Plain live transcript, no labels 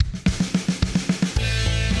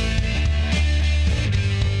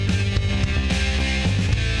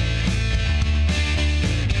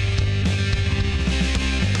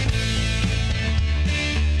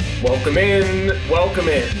Welcome in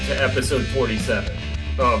to episode 47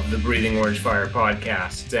 of the Breathing Orange Fire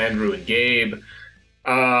podcast. It's Andrew and Gabe.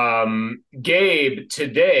 Gabe,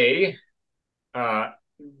 today,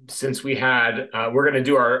 since we're going to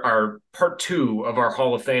do our part two of our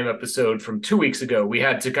Hall of Fame episode from 2 weeks ago. We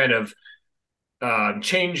had to kind of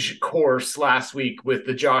change course last week with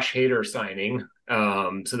the Josh Hader signing,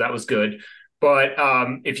 so that was good. But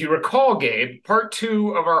if you recall, Gabe, part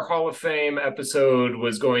two of our Hall of Fame episode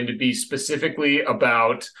was going to be specifically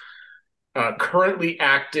about currently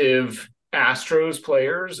active Astros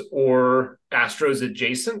players or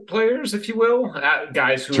Astros-adjacent players, if you will,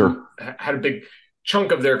 guys who had a big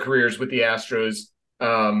chunk of their careers with the Astros,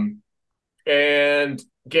 and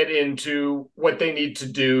get into what they need to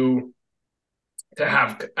do to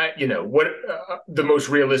have, what the most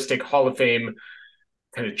realistic Hall of Fame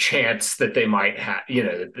kind of chance that they might have,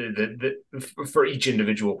 for each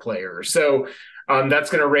individual player. So that's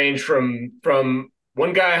going to range from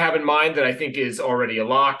one guy I have in mind that I think is already a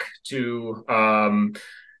lock to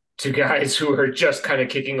guys who are just kind of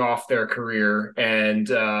kicking off their career and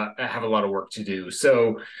have a lot of work to do.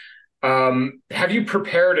 So have you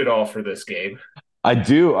prepared at all for this, Gabe? I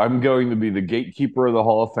do. I'm going to be the gatekeeper of the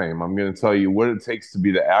Hall of Fame. I'm going to tell you what it takes to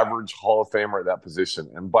be the average Hall of Famer at that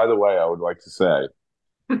position. And by the way, I would like to say,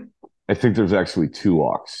 I think there's actually two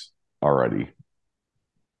locks already.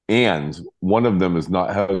 And one of them is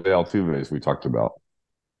not Jose Altuve, as we talked about.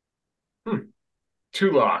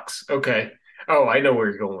 Two locks. Okay. Oh, I know where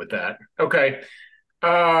you're going with that. Okay.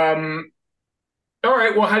 All right.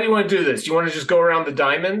 Well, how do you want to do this? Do you want to just go around the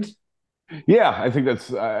diamond? Yeah, I think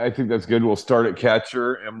that's good. We'll start at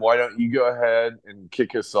catcher, and why don't you go ahead and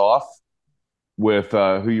kick us off with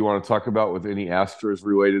who you want to talk about with any Astros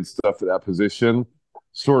related stuff at that position.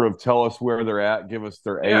 Sort of tell us where they're at, give us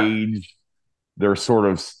their age, their sort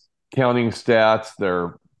of counting stats,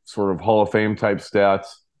 their sort of Hall of Fame type stats,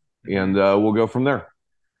 and we'll go from there.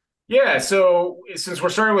 Yeah, so since we're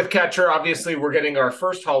starting with catcher, obviously we're getting our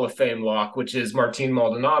first Hall of Fame lock, which is Martin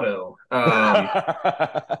Maldonado.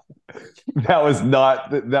 That was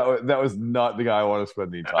not the guy I want to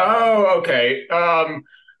spend the time on. Oh, okay.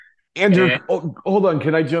 Andrew, hold on.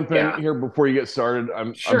 Can I jump in here before you get started?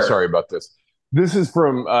 I'm sorry about this. This is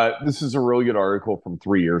a really good article from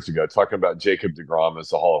 3 years ago talking about Jacob deGrom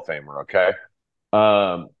as a Hall of Famer. Okay,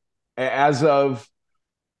 as of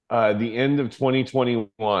the end of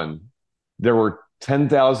 2021, there were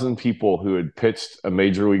 10,000 people who had pitched a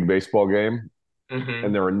Major League Baseball game,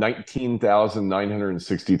 and there were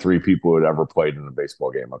 19,963 people who had ever played in a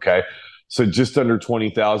baseball game. Okay, so just under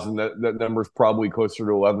 20,000. That number is probably closer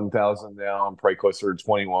to 11,000 now, and probably closer to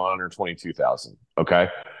 21 or 22,000. Okay,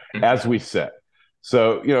 as we sit.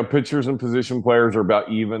 So, pitchers and position players are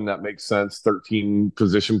about even. That makes sense. 13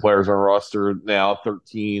 position players on roster now,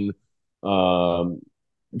 13 other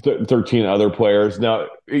players. Now,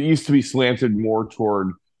 it used to be slanted more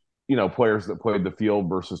toward, players that played the field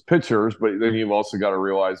versus pitchers. But then you've also got to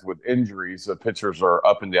realize with injuries, the pitchers are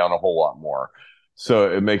up and down a whole lot more.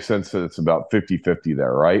 So it makes sense that it's about 50-50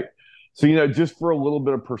 there, right? So, just for a little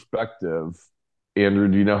bit of perspective, Andrew,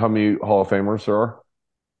 do you know how many Hall of Famers there are?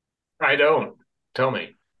 I don't. Tell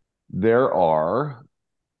me. There are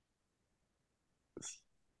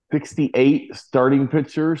 68 starting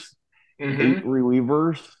pitchers, 8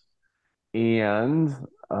 relievers, and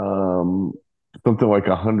something like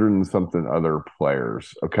 100 and something other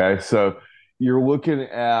players. Okay, so you're looking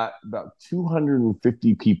at about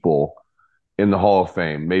 250 people in the Hall of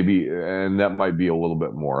Fame, maybe, and that might be a little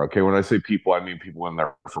bit more. Okay, when I say people, I mean people in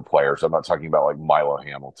there for players. I'm not talking about like Milo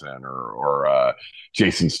Hamilton or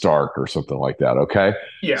Jason Stark or something like that. Okay,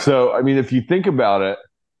 yeah. So I mean, if you think about it,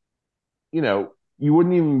 you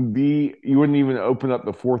wouldn't even open up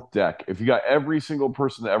the fourth deck if you got every single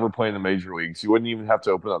person to ever play in the major leagues. You wouldn't even have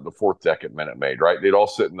to open up the fourth deck at Minute Maid, right? They'd all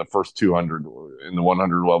sit in the first 200, in the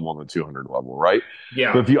 100 level, and the 200 level, right?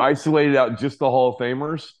 Yeah. But if you isolated out just the Hall of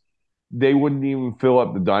Famers, they wouldn't even fill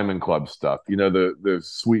up the Diamond Club stuff. The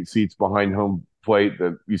sweet seats behind home plate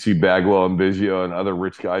that you see Bagwell and Biggio and other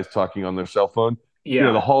rich guys talking on their cell phone.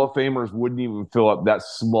 Yeah. The Hall of Famers wouldn't even fill up that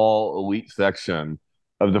small elite section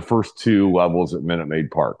of the first 2 levels at Minute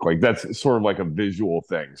Maid Park. Like, that's sort of like a visual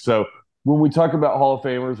thing. So when we talk about Hall of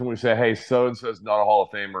Famers, when we say, hey, so-and-so is not a Hall of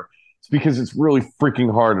Famer, it's because it's really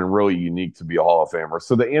freaking hard and really unique to be a Hall of Famer.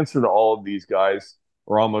 So the answer to all of these guys,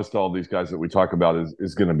 or almost all of these guys that we talk about,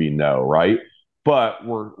 is going to be no, right? But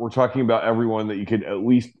we're talking about everyone that you could at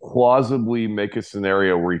least plausibly make a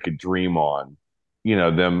scenario where you could dream on,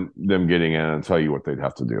 them getting in and tell you what they'd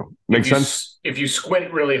have to do. Make sense? If you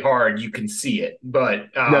squint really hard, you can see it. But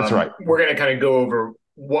that's right. We're going to kind of go over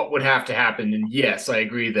what would have to happen. And yes, I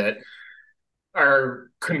agree that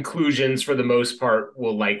our conclusions for the most part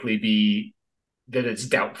will likely be that it's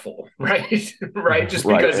doubtful, right? Right? Just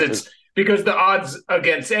Right. because because the odds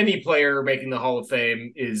against any player making the Hall of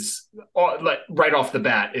Fame is like right off the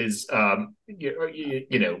bat is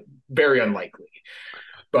very unlikely.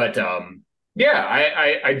 But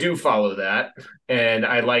yeah, I do follow that, and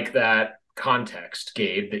I like that context,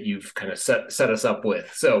 Gabe, that you've kind of set us up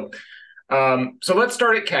with. So let's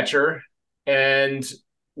start at catcher, and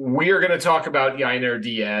we are going to talk about Yainer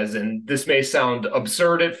Diaz, and this may sound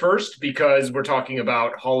absurd at first because we're talking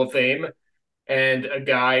about Hall of Fame and a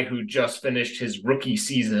guy who just finished his rookie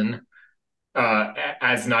season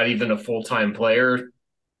as not even a full time player.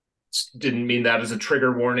 Didn't mean that as a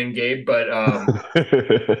trigger warning, Gabe, but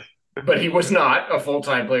he was not a full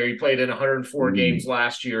time player. He played in 104 games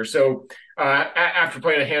last year. So after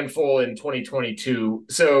playing a handful in 2022,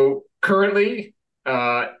 so currently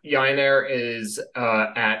Yainer is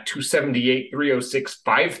at 278, 306,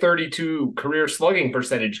 532 career slugging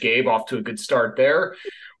percentage. Gabe off to a good start there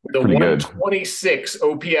with a Pretty good. 126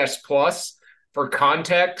 OPS plus. For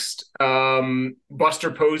context,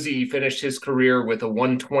 Buster Posey finished his career with a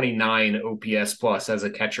 129 OPS plus as a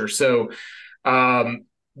catcher. So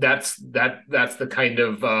that's the kind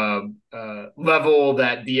of level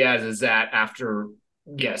that Diaz is at after,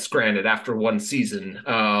 yes, granted, after one season.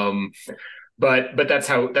 But that's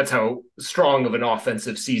how strong of an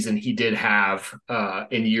offensive season he did have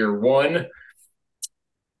in year one.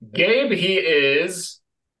 Gabe, he is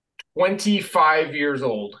 25 years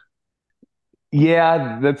old.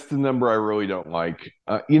 Yeah, that's the number I really don't like.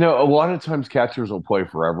 A lot of times catchers will play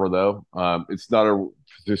forever, though. It's not a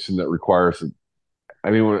position that requires.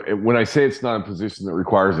 I mean, when I say it's not a position that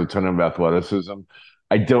requires a ton of athleticism,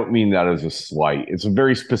 I don't mean that as a slight. It's a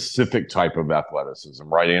very specific type of athleticism,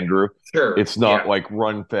 right, Andrew? Sure. It's not like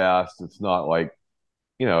run fast. It's not like,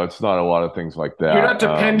 it's not a lot of things like You're not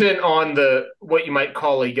that. dependent on the what you might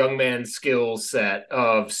call a young man's skill set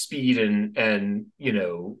of speed and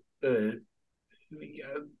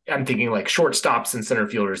I'm thinking like shortstops and center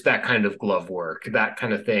fielders, that kind of glove work, that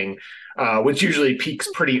kind of thing, which usually peaks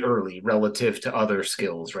pretty early relative to other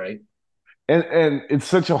skills, right? And it's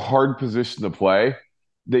such a hard position to play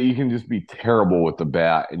that you can just be terrible with the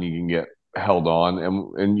bat and you can get held on.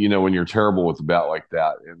 And when you're terrible with the bat like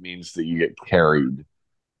that, it means that you get carried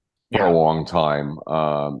for a Yeah, long time.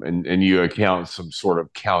 And you account some sort of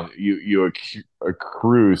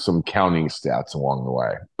accrue some counting stats along the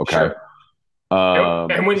way. Okay. sure.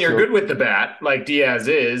 And when you're So good with the bat, like Diaz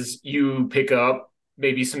is, you pick up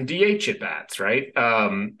maybe some DH at bats, right?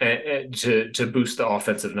 And to boost the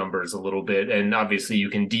offensive numbers a little bit, and obviously you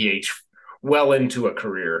can DH well into a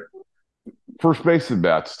career. first base at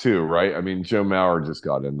bats too, right? I mean, Joe Mauer just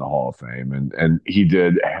got in the Hall of Fame and he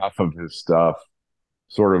did half of his stuff,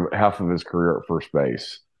 sort of half of his career at first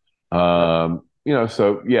base. So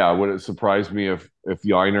yeah, would it surprise me if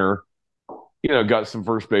Yainer got some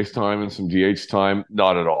first base time and some DH time?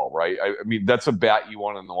 Not at all, right? I mean, that's a bat you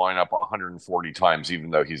want in the lineup 140 times, even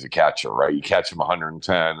though he's a catcher, right? You catch him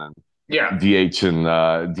 110 and Yeah, DH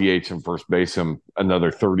and first base him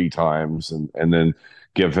another 30 times, and then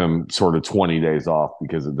give him sort of 20 days off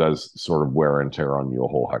because it does sort of wear and tear on you a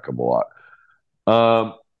whole heck of a lot.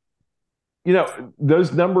 Um,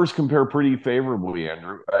 those numbers compare pretty favorably,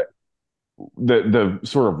 Andrew. The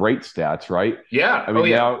sort of rate stats, right? yeah, I oh mean,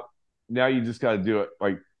 yeah. now you just got to do it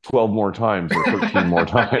like 12 more times or 13 more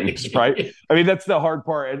times, right? I mean, that's the hard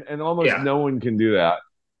part, and almost Yeah, no one can do that.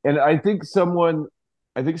 And I think someone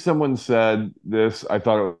said this. I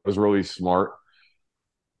thought it was really smart.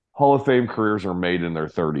 Hall of Fame careers are made in their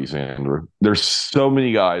 30s, Andrew. There's so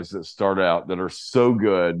many guys that start out that are so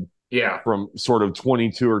good yeah, from sort of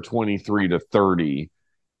 22 or 23 to 30.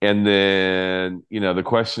 And then, the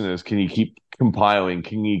question is, can you keep compiling?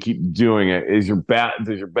 Can you keep doing it? Does your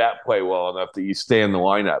bat play well enough that you stay in the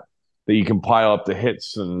lineup, that you can pile up the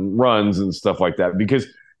hits and runs and stuff like that? Because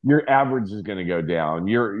your average is going to go down.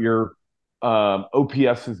 Your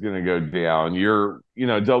OPS is going to go down. Your,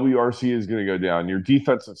 WRC is going to go down. Your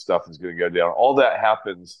defensive stuff is going to go down. All that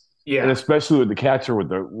happens, and yeah, especially with the catcher,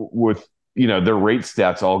 with their rate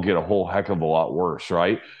stats all get a whole heck of a lot worse,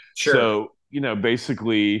 right? sure. So,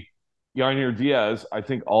 basically, Yainer Diaz, I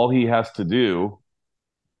think all he has to do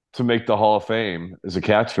to make the Hall of Fame as a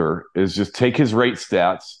catcher is just take his rate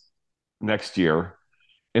stats next year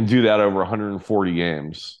and do that over 140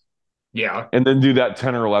 games, Yeah. and then do that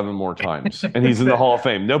 10 or 11 more times. And he's in the Hall of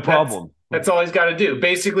Fame. No that's problem. that's all he's got to do.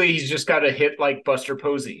 Basically, he's just got to hit like Buster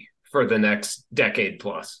Posey for the next decade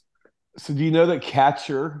plus. So, do you know that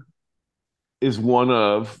catcher is one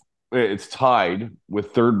of it's tied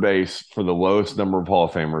with third base for the lowest number of Hall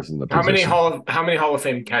of Famers in the position. How many Hall of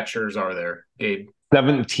Fame catchers are there, Gabe?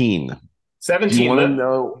 17. Do you 17. want to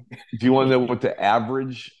know? Do you want to know what the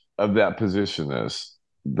average of that position is?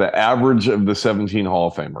 The average of the 17 Hall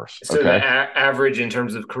of Famers. So the Okay. average in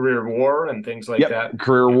terms of career WAR and things like that. Yep.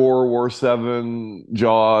 Career WAR, WAR 7,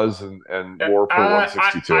 Jaws, and WAR per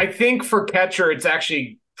 162. I think for catcher it's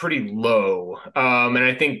actually pretty low, and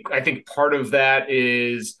I think part of that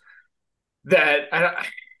is that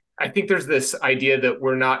I think there's this idea that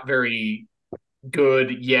we're not very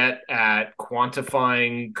good yet at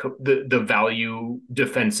quantifying the value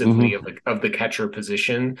defensively Mm-hmm. of the catcher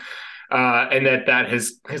position, and that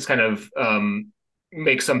has kind of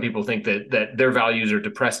makes some people think that their values are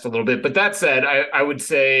depressed a little bit. But that said, I would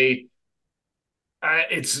say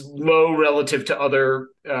it's low relative to other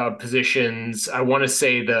positions. I want to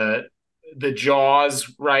say the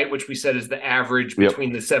Jaws, right, which we said is the average Yep.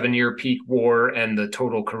 between the 7-year peak WAR and the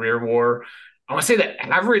total career WAR. I want to say the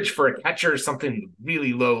average for a catcher is something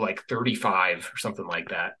really low, like 35 or something like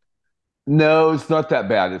that. No, it's not that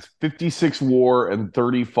bad. It's 56 WAR and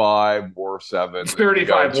 35 WAR 7, It's and you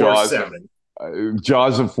got a 35 WAR 7.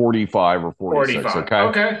 Jaws of 45 or 46. 45.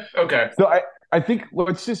 Okay. Okay. Okay. So I think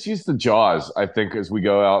let's just use the Jaws, I think, as we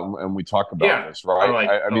go out and we talk about Yeah. this, right?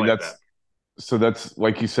 I I mean, like that. that's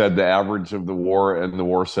like you said, the average of the WAR and the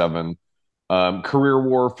WAR 7. Career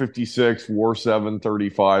WAR 56, WAR 7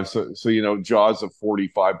 35. So Jaws of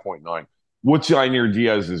 45.9. What's Yainer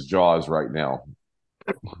Diaz's Jaws right now?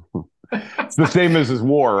 It's the same as his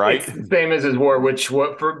WAR, right? It's the same as his WAR, which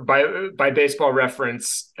by Baseball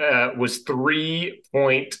Reference was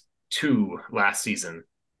 3.2 last season.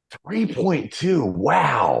 3.2.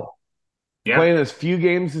 Wow. Yeah. Playing as few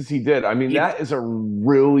games as he did. I mean, that is a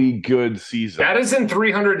really good season. That is in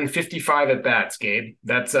 355 at bats, Gabe.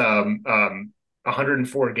 That's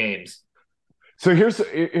 104 games. So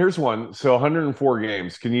here's one. So 104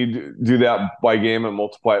 games. Can you do that by game and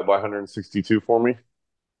multiply it by 162 for me?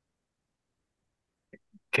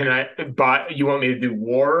 Can I? You want me to do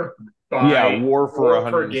WAR? WAR for WAR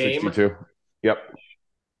per 162. game? Yep.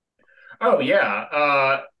 Oh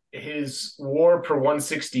yeah. His WAR per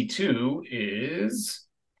 162 is.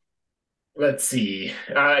 Let's see.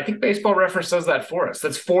 I think Baseball Reference does that for us.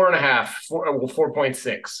 That's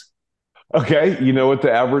 4.6. Okay. You know what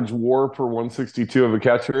the average WAR per 162 of a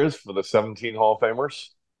catcher is for the 17 Hall of Famers?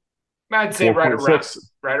 I'd say 4.6.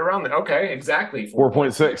 right around there. Okay, exactly.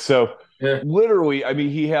 4.6. So yeah. literally, I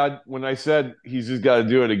mean, when I said he's just got to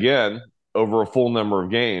do it again over a full number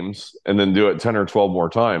of games and then do it 10 or 12 more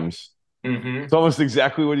times. Mm-hmm. It's almost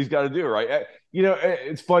exactly what he's got to do, right?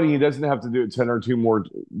 It's funny. He doesn't have to do it 10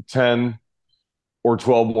 or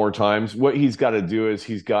 12 more times. What he's got to do is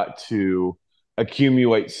he's got to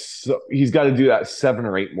accumulate. He's got to do that 7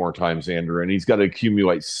 or 8 more times, Andrew, and he's got to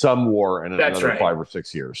accumulate some WAR in another 5 or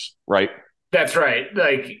 6 years, right? That's right.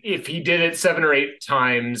 Like if he did it 7 or 8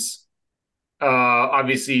 times,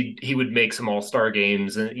 obviously he would make some all-star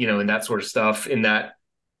games and and that sort of stuff in that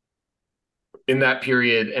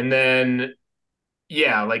period. And then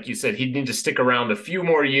like you said, he'd need to stick around a few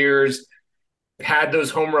more years, had those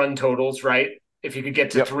home run totals, right? If you could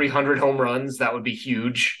get to 300 home runs, that would be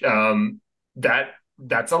huge.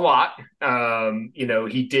 That's a lot.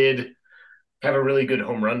 He did have a really good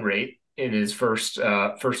home run rate in his first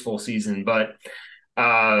full season, but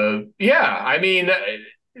I mean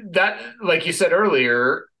that, like you said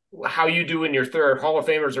earlier, how you do in your third. Hall of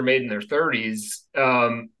Famers are made in their 30s,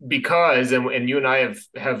 because and you and I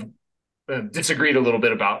have disagreed a little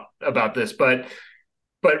bit about this, but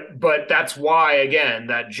that's why, again,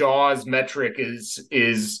 that Jaws metric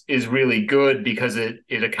is really good because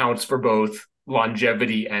it accounts for both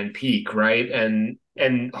longevity and peak, right? And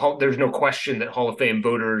there's no question that Hall of Fame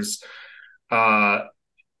voters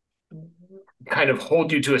kind of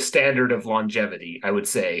hold you to a standard of longevity, I would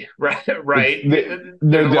say, right?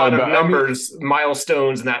 There's a lot of numbers,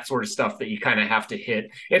 milestones, and that sort of stuff that you kind of have to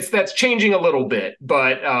hit. That's changing a little bit,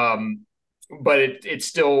 but it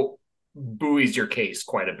still buoys your case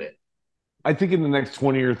quite a bit. I think in the next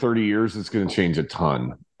 20 or 30 years, it's going to change a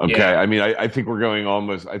ton. Okay. Yeah. I mean, I think we're going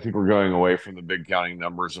away from the big counting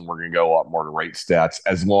numbers, and we're going to go a lot more to rate stats,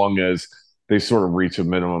 as long as they sort of reach a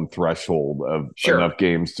minimum threshold of enough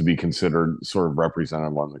games to be considered sort of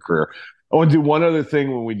representative on the career. I want to do one other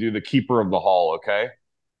thing when we do the keeper of the Hall. Okay.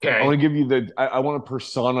 I want to give you I want to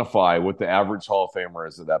personify what the average Hall of Famer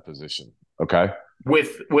is at that position. Okay.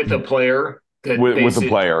 With a player. With a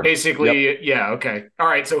player. Basically, okay. All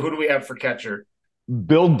right, so who do we have for catcher?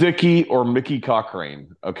 Bill Dickey or Mickey Cochrane.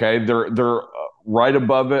 Okay, they're right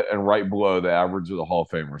above it and right below the average of the Hall of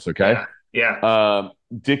Famers. Okay, Yeah.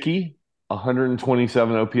 Dickey,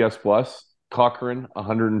 127 OPS plus. Cochran,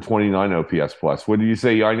 129 OPS plus. What did you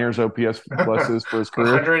say Yair's OPS plus is for his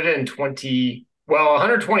career? 120, well,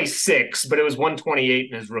 126, but it was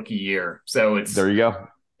 128 in his rookie year. So There it's, you go.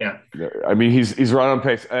 yeah. I mean, he's right on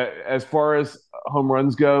pace. As far as home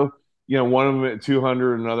runs go, one of them at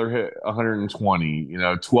 200, another hit 120.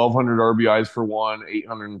 1,200 RBIs for one,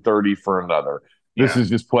 830 for another. This Yeah. is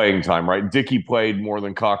just playing time, right? Dickey played more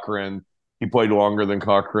than Cochran. He played longer than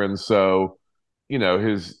Cochran, so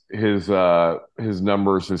his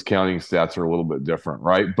numbers, his counting stats are a little bit different,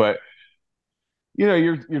 right? But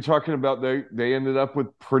you're talking about they ended up with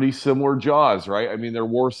pretty similar jaws, right? I mean, their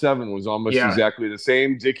WAR 7 was almost Yeah. exactly the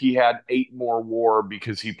same. Dickey had 8 more WAR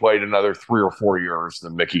because he played another 3 or 4 years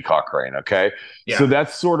than Mickey Cochrane. Okay, so Yeah.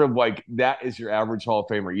 that's sort of like that is your average Hall of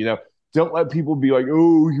Famer. Don't let people be like,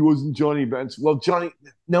 oh, he wasn't Johnny Bench. Well,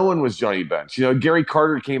 no one was Johnny Bench. Gary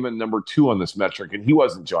Carter came in number 2 on this metric, and he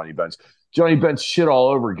wasn't Johnny Bench. Johnny Bench shit all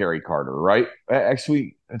over Gary Carter, right?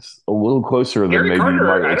 Actually, it's a little closer than Gary maybe you Carter,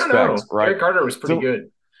 might I don't expect, know. right? Gary Carter was pretty So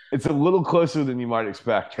good. it's a little closer than you might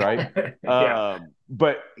expect, right? Yeah.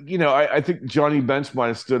 But I think Johnny Bench might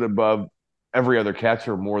have stood above every other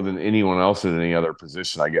catcher more than anyone else at any other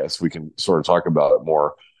position. I guess we can sort of talk about it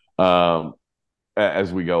more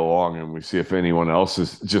as we go along, and we see if anyone else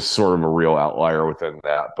is just sort of a real outlier within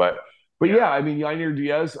that. But Yeah. yeah, I mean, Yainer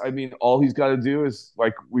Diaz. I mean, all he's got to do is,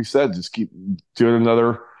 like we said, just keep doing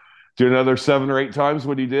another 7 or 8 times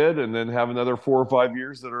what he did, and then have another 4 or 5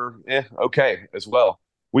 years that are okay as well.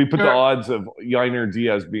 We put All the right. odds of Yainer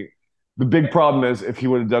Diaz being the big problem is if he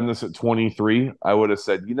would have done this at 23, I would have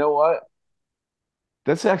said, you know what?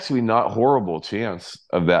 That's actually not horrible chance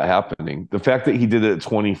of that happening. The fact that he did it at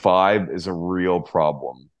 25 is a real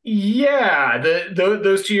problem. Yeah,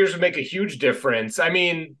 those 2 years would make a huge difference. I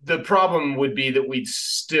mean, the problem would be that we'd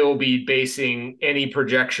still be basing any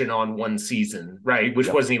projection on one season, right? Which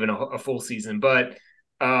Yep. wasn't even a full season. But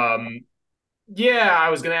um, yeah, I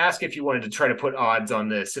was going to ask if you wanted to try to put odds on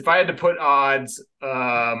this. If I had to put odds,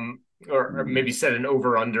 or maybe set an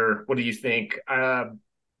over under, what do you think?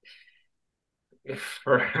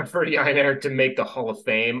 For Yainer to make the Hall of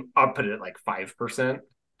Fame, I'll put it at like 5%.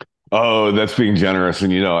 Oh, that's being generous,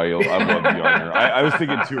 and I love Yainer. I was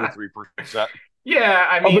thinking 2 or 3%. Yeah,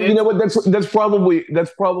 I Oh, mean but you know it's what? That's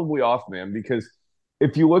probably off, man. Because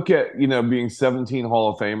if you look at being 17 Hall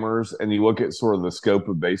of Famers, and you look at sort of the scope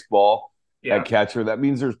of baseball at yeah, catcher, that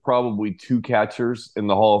means there's probably 2 catchers in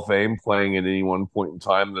the Hall of Fame playing at any one point in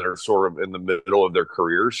time that are sort of in the middle of their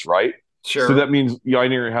careers, right? So sure. that means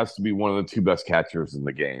Yainer has to be one of the 2 best catchers in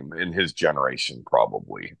the game in his generation,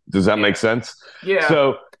 probably. Does that make Yeah. sense? Yeah.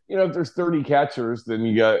 So if there's 30 catchers, then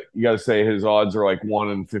you got to say his odds are like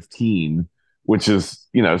 1 in 15, which is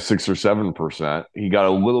 6 or 7%. He got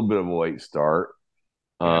a little bit of a late start,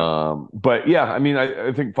 Yeah. but yeah, I mean,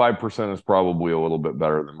 I think 5% is probably a little bit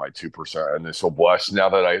better than my 2% initial blush. Now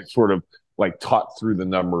that I sort of like talked through the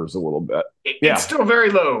numbers a little bit, It's yeah, still very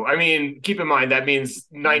low. I mean, keep in mind that means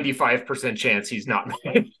 95% chance he's not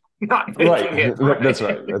not right. making it, That's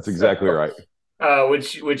right? right. That's exactly So, right.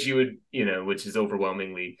 which you would, which is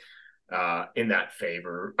overwhelmingly in that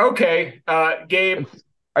favor. Okay. Gabe,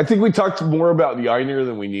 I think we talked more about the Einer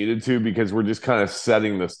than we needed to because we're just kind of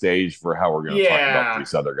setting the stage for how we're going to talk about yeah,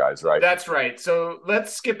 these other guys, right? that's right. So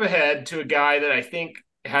let's skip ahead to a guy that I think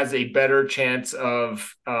has a better chance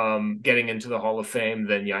of getting into the Hall of Fame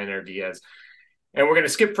than Yainer Diaz. And we're going to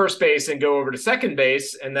skip first base and go over to second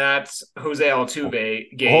base, and that's Jose Altuve.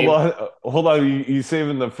 Hold Gabe, on, hold on. You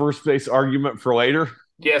saving the first base argument for later?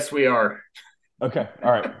 yes, we are. Okay,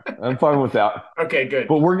 all right. I'm fine with that. Okay, good.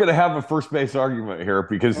 But we're going to have a first base argument here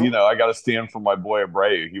because I got to stand for my boy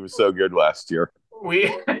Abreu. He was so good last year.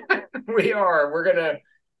 We we are. We're gonna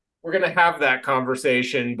have that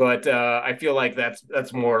conversation, but I feel like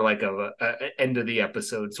that's more like a end of the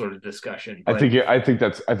episode sort of discussion. I But think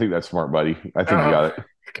that's smart, buddy. I think you uh, got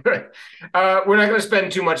it. good. We're not going to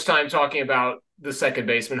spend too much time talking about the second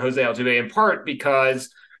baseman Jose Altuve, in part because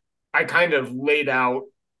I kind of laid out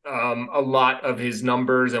a lot of his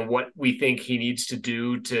numbers and what we think he needs to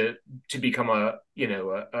do to become a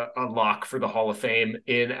lock for the Hall of Fame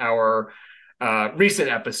in our recent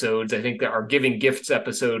episodes. I think that our Giving Gifts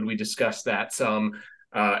episode we discussed that some.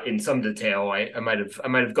 in some detail. I might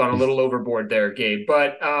have gone a little overboard there, Gabe.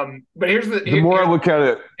 But here's the The more I here's look at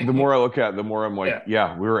it, the more I look at it, the more I'm like, yeah.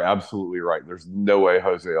 yeah, we were absolutely right. There's no way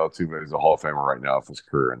Jose Altuve is a Hall of Famer right now if his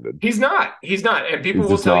career ended. He's not. He's not. And people He's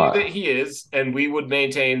will just tell you that not. he is, and we would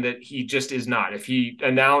maintain that he just is not. If he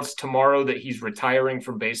announced tomorrow that he's retiring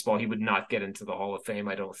from baseball, he would not get into the Hall of Fame,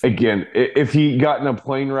 I don't think. Again, if he got in a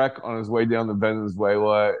plane wreck on his way down to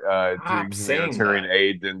Venezuela doing Stop saying humanitarian that.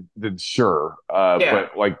 aid, then sure. Yeah.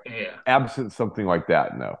 But like Yeah. absent something like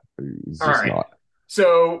that, no, he's All just right. not.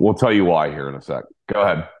 So We'll tell you why here in a sec. Go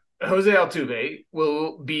ahead. Jose Altuve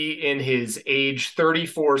will be in his age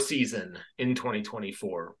 34 season in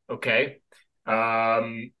 2024. Okay.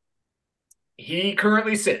 Um, he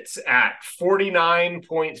currently sits at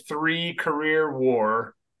 49.3 career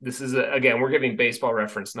WAR. This is, again, we're giving baseball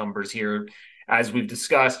reference numbers here. As we've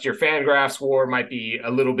discussed, your Fangraphs WAR might be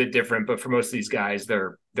a little bit different, but for most of these guys,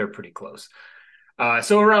 they're pretty close.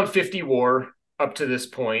 So around 50 WAR up to this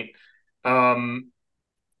point.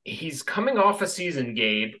 He's coming off a season,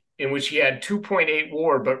 Gabe, in which he had 2.8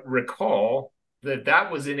 WAR, but recall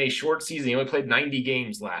that was in a short season. He only played 90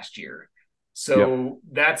 games last year. Yep. So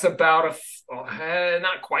that's about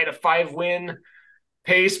not quite a 5-win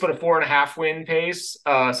pace, but a 4.5-win pace,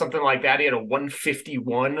 something like that. He had a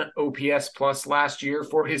 151 OPS plus last year.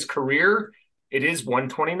 For his career, it is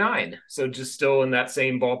 129. So just still in that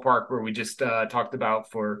same ballpark where we just talked about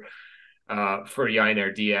for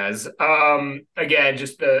Yainer Diaz. Again,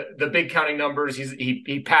 just the big counting numbers.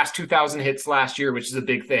 He passed 2,000 hits last year, which is a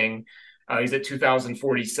big thing. He's at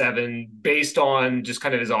 2,047. Based on just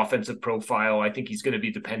kind of his offensive profile, I think he's going to be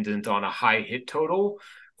dependent on a high hit total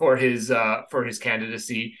for his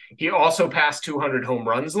candidacy. He also passed 200 home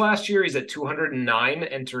runs last year. He's at 209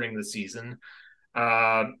 entering the season.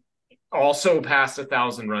 Also passed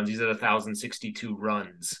 1,000 runs. He's at 1,062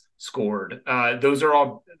 runs scored. Those are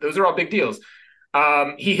all big deals.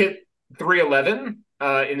 He hit 311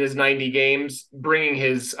 in his 90 games, bringing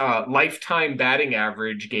his lifetime batting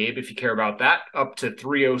average, Gabe, if you care about that, up to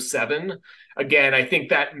 307. Again, I think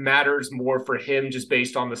that matters more for him just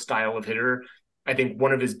based on the style of hitter. I think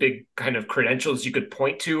one of his big kind of credentials you could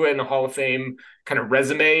point to in the Hall of Fame kind of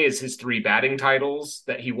resume is his 3 batting titles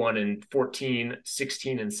that he won in 14,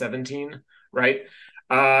 16, and 17, right?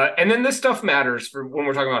 And then this stuff matters for when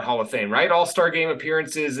we're talking about Hall of Fame, right? All-Star game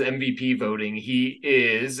appearances, MVP voting. He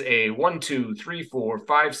is a 1, 2, 3, 4,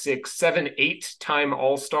 5, 6, 7, 8-time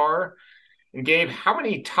All-Star. And Gabe, how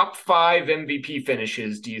many top 5 MVP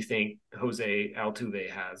finishes do you think Jose Altuve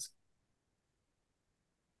has?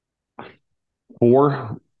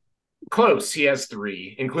 4. Close. He has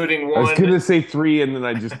 3, including I was one. gonna say 3, and then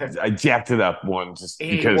I jacked it up one just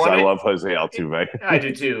He because won I it. love Jose Altuve. I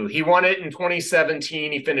do too. He won it in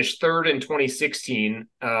 2017. He finished 3rd in 2016,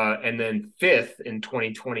 and then 5th in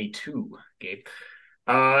 2022. Gabe,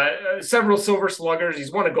 several Silver Sluggers.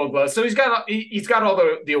 He's won a Gold Glove, so he's got all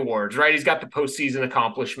the awards, right? He's got the postseason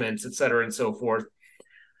accomplishments, et cetera, and so forth.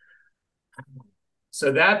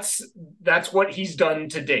 So that's what he's done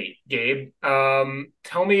to date, Gabe.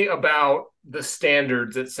 Tell me about the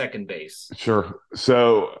standards at second base. Sure.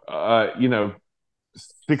 So,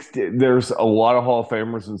 60, there's a lot of Hall of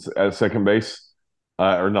Famers at second base,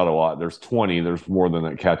 or not a lot. There's 20. There's more than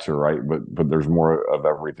a catcher, right? But there's more of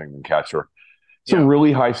everything than catcher. It's a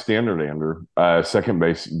really high standard, Andrew. Second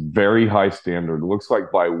base, very high standard. Looks like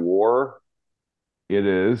by WAR, it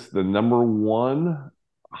is the number 1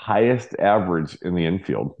 highest average in the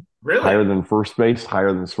infield. Really? Higher than first base,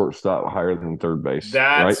 higher than shortstop, higher than third base.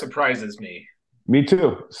 That right? surprises me. Me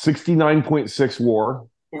too. 69.6 WAR.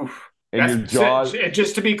 Oof. And your jaws.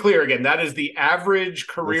 Just to be clear again, that is the average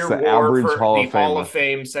career the WAR average for Hall the of Hall Famer. of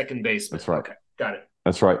Fame second baseman. That's right. Okay, got it.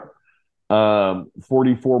 That's right.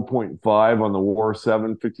 44.5 on the WAR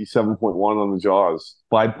 7, 57.1 on the jaws,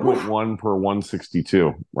 5.1 per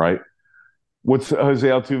 162, right? What's Jose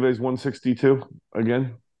Altuve's 162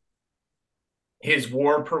 again? His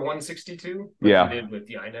WAR per 162? Yeah. He did with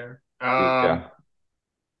Yainer. Yeah.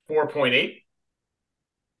 4.8.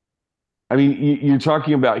 I mean, you're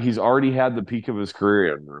talking about he's already had the peak of his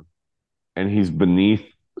career, Andrew, and he's beneath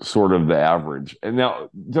sort of the average. And now,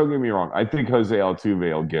 don't get me wrong, I think Jose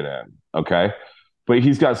Altuve will get in, okay? But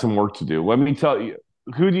he's got some work to do. Let me tell you,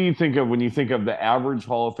 who do you think of when you think of the average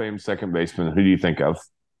Hall of Fame second baseman? Who do you think of?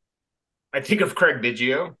 I think of Craig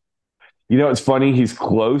Biggio. You know, it's funny, he's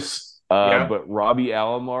close, Yeah. but Robbie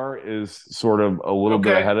Alomar is sort of a little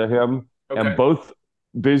bit ahead of him. Okay. And both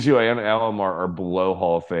Biggio and Alomar are below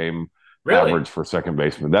Hall of Fame Really? average for second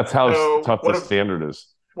baseman. That's how tough the standard is.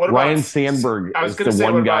 Ryan Sandberg is the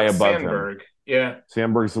one guy above him. Yeah.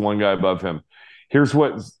 Sandberg's the one guy above him. Here's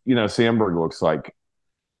what Sandberg looks like.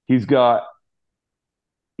 He's got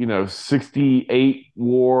 68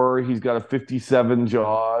 WAR. He's got a 57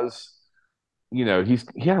 JAWS. He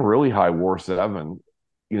had a really high WAR 7.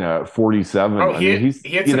 At 47. Oh, I mean,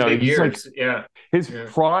 he had some big he's like years. Yeah. his Yeah.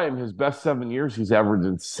 prime, his best 7 years, he's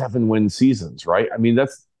averaging 7 win seasons, right? I mean,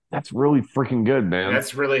 that's really freaking good, man.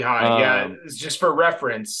 That's really high. Yeah. Um, It's just for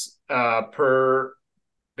reference, per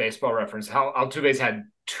baseball reference, how Altuve's had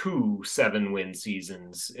two 7-win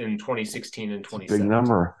seasons in 2016 and it's a big 2017.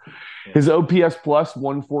 number. Yeah. His OPS plus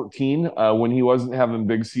 114. When he wasn't having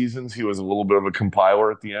big seasons, he was a little bit of a compiler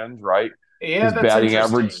at the end, right? Yeah, His that's batting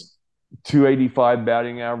average, interesting. 285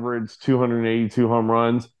 batting average, 282 home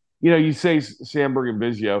runs. You say Sandberg and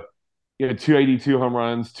Biggio, 282 home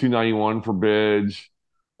runs, 291 for Bidge,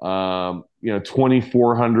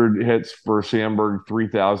 2,400 hits for Sandberg,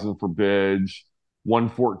 3,000 for Bidge,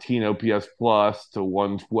 114 OPS plus to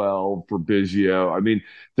 112 for Biggio. I mean,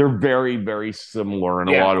 they're very, very similar in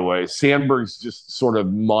a Yeah. lot of ways. Sandberg's just sort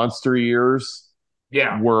of monster years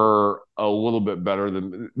Yeah. were a little bit better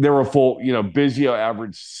than they were full. Biggio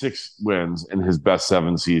averaged 6 wins in his best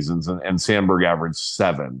 7 seasons, and Sandberg averaged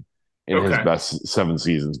 7 in his Okay. best 7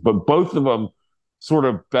 seasons. But both of them sort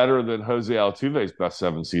of better than Jose Altuve's best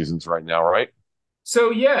 7 seasons right now, right?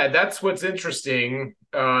 So yeah, that's what's interesting.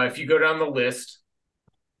 If you go down the list,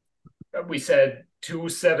 we said two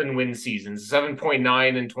 7-win seasons,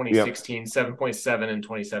 7.9 in Yep. 2016, 7.7 in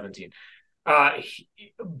 2017.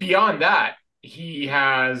 Beyond that, he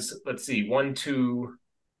has, let's see, one, two,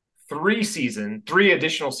 three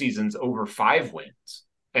additional seasons over 5 wins.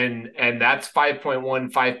 And that's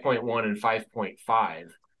 5.1, 5.1, and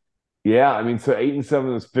 5.5. Yeah, I mean, so 8 and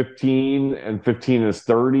 7 is 15, and 15 is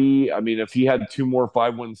 30. I mean, if he had two more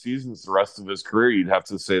 5 win seasons the rest of his career, you'd have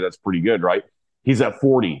to say that's pretty good, right? He's at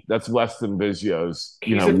 40. That's less than Biggio's,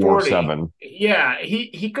 He's at WAR 40. 7. Yeah,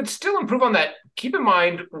 he could still improve on that. Keep in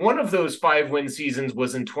mind, one of those 5-win seasons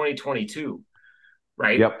was in 2022,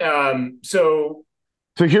 right? Yep. So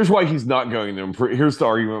here's why he's not going to improve. Here's the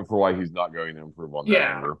argument for why he's not going to improve on that,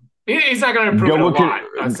 yeah, Andrew. he's not going to improve Go it a look at lot.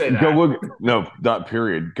 I'd say go that. look no, not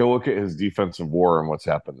period. Go look at his defensive WAR and what's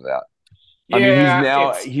happened to that. I mean,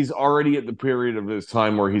 Yeah, he's already at the period of his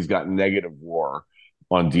time where he's got negative WAR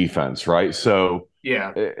on defense, right? So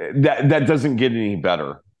yeah. that doesn't get any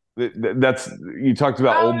better. That's you talked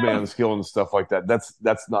about old Uh, man skill and stuff like that. That's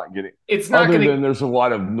not getting it's not other going to. than there's a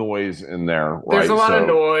lot of noise in there, There's a right? lot of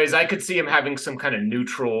So noise. I could see him having some kind of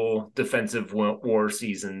neutral defensive war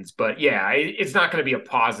seasons, but yeah, it's not going to be a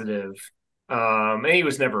positive. And he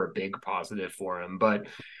was never a big positive for him, but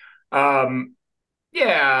um,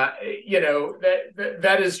 yeah,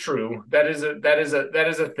 that is true. That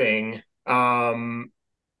is a thing.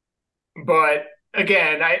 But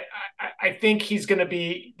again, I think he's going to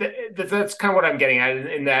be. That's kind of what I'm getting at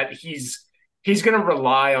in that he's going to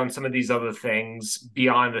rely on some of these other things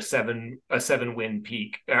beyond a 7-win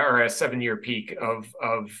peak or a 7-year peak of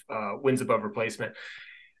wins above replacement.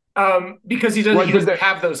 Because he right, but doesn't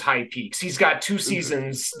have those high peaks. He's got two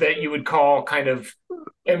seasons that you would call kind of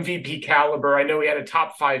MVP caliber. I know he had a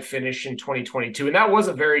top 5 finish in 2022, and that was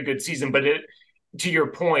a very good season. But to your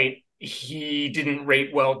point, he didn't rate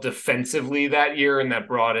well defensively that year, and that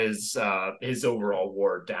brought his overall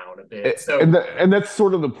WAR down a bit. So and that's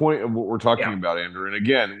sort of the point of what we're talking yeah, about, Andrew. And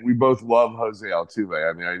again, we both love Jose Altuve.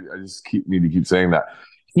 I mean, I just need to keep saying that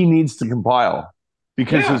he needs to compile yeah,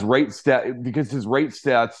 because his rate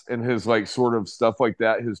stats and his like sort of stuff like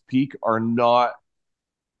that, his peak are not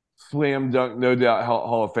slam dunk, no doubt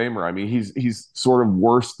Hall of Famer. I mean, he's sort of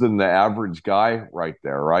worse than the average guy right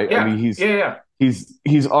there, right? I yeah, mean, yeah, yeah.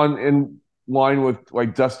 he's on in line with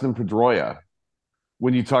like Dustin Pedroia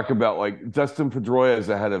when you talk about like Dustin Pedroia is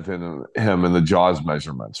ahead of him in the JAWS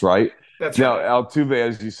measurements, right? That's Now right. Altuve,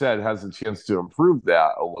 as you said, has a chance to improve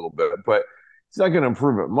that a little bit, but he's not going to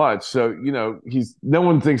improve it much. So he's no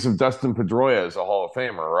one thinks of Dustin Pedroia as a Hall of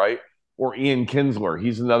Famer, right? Or Ian Kinsler,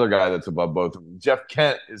 he's another guy that's above both of them. Jeff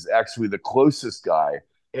Kent is actually the closest guy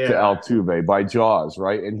to Yeah. Altuve by JAWS,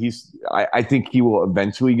 right? And I think he will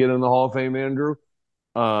eventually get in the Hall of Fame, Andrew.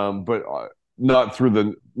 But not through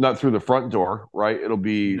the front door, right? It'll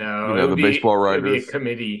be No, it would the be baseball it would be a writers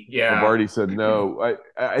committee. have Yeah. already said no.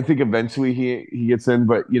 I think eventually he gets in,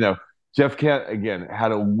 but Jeff Kent again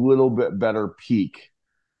had a little bit better peak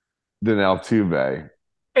than Altuve.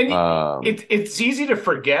 And Um, it's easy to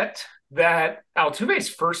forget that Altuve's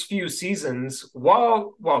first few seasons,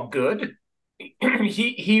 while good,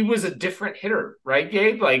 he was a different hitter, right,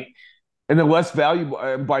 Gabe? Like, and a less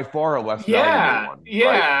valuable, by far a less valuable yeah, one, right?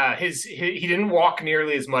 yeah. He didn't walk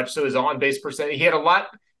nearly as much, so his on base percent he had a lot.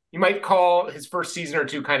 You might call his first season or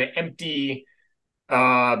two kind of empty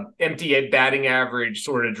empty batting average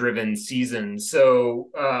sort of driven season. So,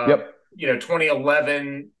 Yep.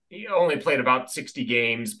 2011, he only played about 60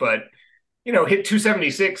 games, but hit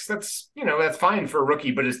 276. That's fine for a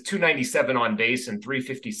rookie, but it's 297 on base and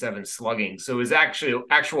 357 slugging. So his actual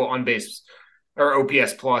on base or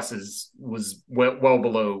OPS plus was well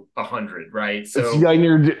below 100, right? It's So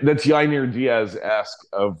Yainer Diaz-esque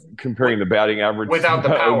of comparing the batting average to without the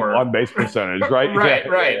the power, on base percentage, right? Yeah,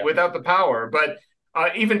 right, without the power. But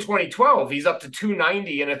even 2012, he's up to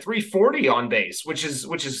 290 and a 340 on base, which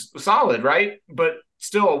is solid, right? But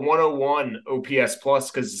still a 101 OPS plus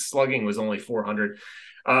because his slugging was only 400.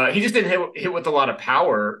 He just didn't hit with a lot of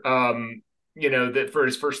power. That for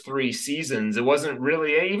his first three seasons, it wasn't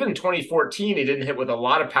really, even 2014, he didn't hit with a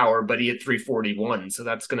lot of power, but he hit 341. So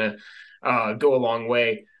that's going to go a long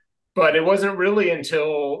way. But it wasn't really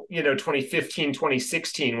until, 2015,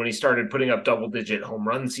 2016 when he started putting up double digit home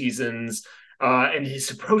run seasons. And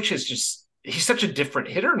his approach is he's such a different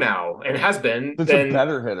hitter now and has been Such a than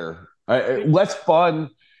better hitter. Less fun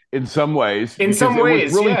in some ways in because some it was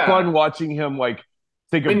ways. really Yeah. fun watching him like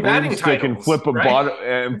take a Win batting broomstick and titles,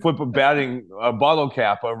 right? flip a batting bottle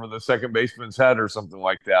cap over the second baseman's head or something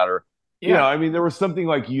like that. Or Yeah. I mean, there was something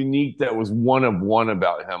like unique that was one of one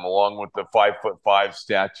about him, along with the 5'5"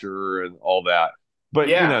 stature and all that. But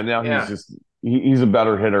Yeah. now Yeah. he's a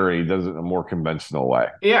better hitter and he does it in a more conventional way,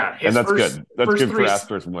 Yeah. and His that's first good. That's first good for three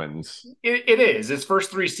Astros wins. it is. His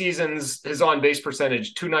first three seasons, his on base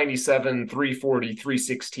percentage 297, 340,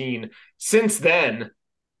 316. Since then,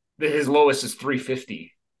 his lowest is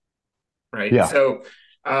 350, right? Yeah, So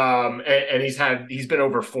and he's been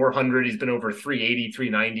over 400, he's been over 380,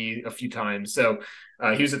 390 a few times. So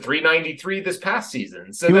he was at 393 this past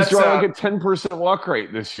season. So he was that's drawing like a 10% walk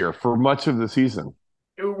rate this year for much of the season.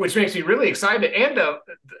 which makes me really excited. And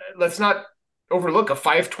let's not overlook a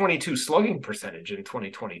 522 slugging percentage in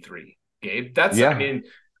 2023, Gabe. I Yeah, mean,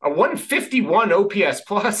 a 151 OPS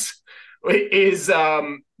plus is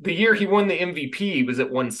the year he won the MVP was at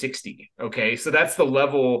 160. Okay. So that's the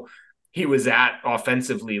level he was at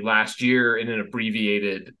offensively last year in an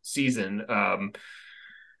abbreviated season.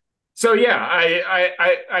 So yeah,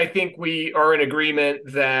 I think we are in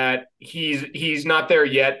agreement that he's not there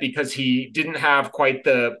yet because he didn't have quite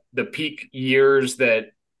the peak years that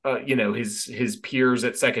his peers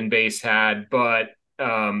at second base had, but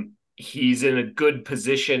he's in a good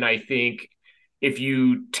position. I think if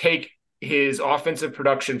you take his offensive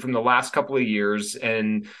production from the last couple of years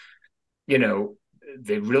and you know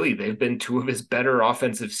they've been two of his better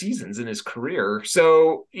offensive seasons in his career.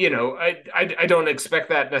 So, I don't expect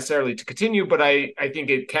that necessarily to continue, but I think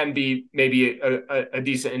it can be maybe a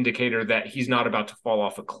decent indicator that he's not about to fall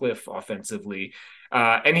off a cliff offensively.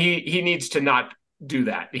 And he needs to not do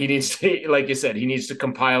that. He needs to, like you said, he needs to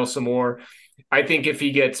compile some more. I think if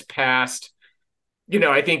he gets past,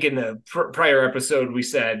 I think in the prior episode we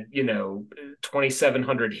said,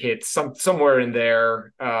 2,700 hits, somewhere in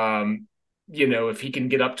there. If he can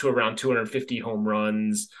get up to around 250 home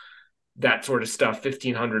runs, that sort of stuff,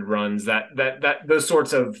 1,500 runs, that those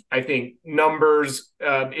sorts of, I think, numbers.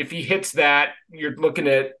 If he hits that, you're looking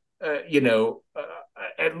at,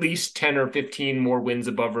 at least 10 or 15 more wins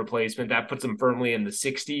above replacement. That puts him firmly in the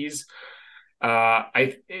 60s.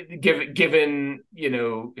 Given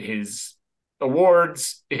his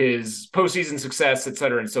awards, his postseason success, et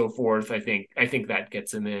cetera, and so forth, I think that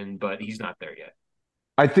gets him in, but he's not there yet.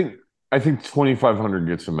 I think 2,500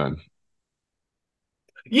 gets him in.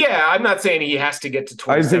 Yeah, I'm not saying he has to get to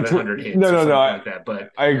I think 2,700 hits no, or no, something no. like that, but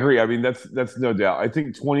I agree. I mean, that's no doubt. I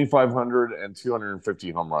think 2,500 and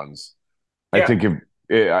 250 home runs. I yeah, think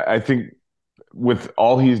I think with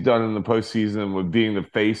all he's done in the postseason, with being the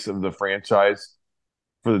face of the franchise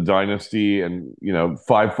for the dynasty, and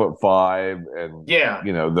 5'5", and yeah,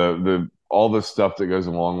 the all the stuff that goes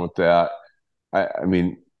along with that. I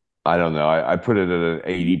mean, I don't know. I put it at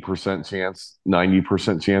an 80% chance,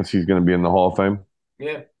 90% chance he's going to be in the Hall of Fame.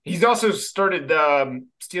 yeah. He's also started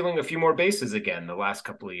stealing a few more bases again the last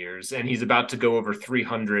couple of years, and he's about to go over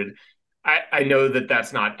 300. I know that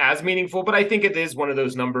that's not as meaningful, but I think it is one of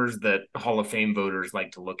those numbers that Hall of Fame voters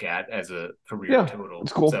like to look at as a career Yeah, total.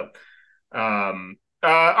 it's cool. So, all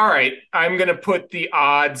right, I'm going to put the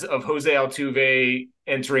odds of Jose Altuve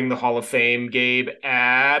entering the Hall of Fame, Gabe,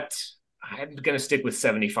 at I'm going to stick with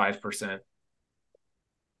 75%.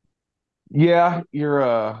 Yeah, you're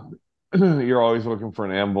always looking for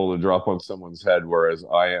an anvil to drop on someone's head, whereas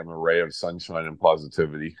I am a ray of sunshine and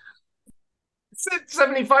positivity. It's at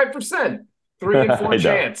 75%, 3 in 4 I know.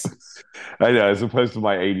 chance. I know, as opposed to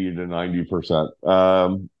my 80 to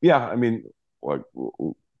 90%. Yeah, I mean, like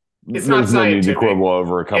It's not there's no need to scientific. quibble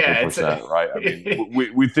over a couple Yeah, it's percent, right? I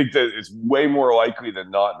mean, we think that it's way more likely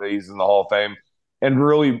than not that he's in the Hall of Fame. And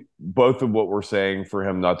really, both of what we're saying for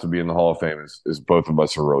him not to be in the Hall of Fame is both of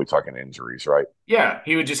us are really talking injuries, right? yeah,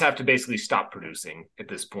 he would just have to basically stop producing at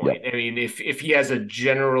this point. Yep. I mean, if he has a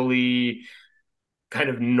generally kind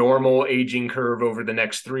of normal aging curve over the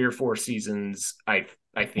next 3 or 4 seasons, I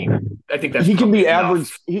think that's He can probably be average.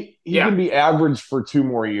 enough. He Yeah. can be average for 2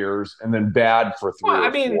 more years and then bad for Well, three I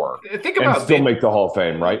or mean, four think and about still make the Hall of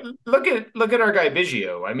Fame, right? look at our guy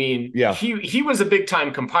Biggio. I mean, Yeah. he was a big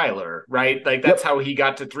time compiler, right? Like that's Yep. how he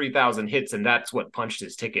got to 3,000 hits, and that's what punched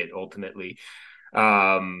his ticket ultimately.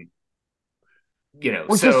 Um,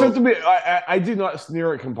 Which is so something I do not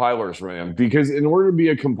sneer at compilers, man, because in order to be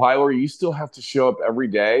a compiler, you still have to show up every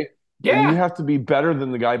day and you yeah, have to be better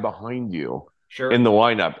than the guy behind you in sure, the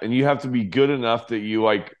lineup. And you have to be good enough that you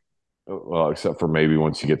like, well, except for maybe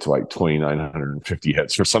once you get to like 2,950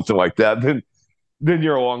 hits or something like that, then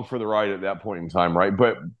you're along for the ride at that point in time, right?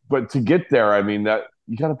 But to get there, I mean that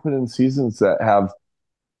you got to put in seasons that have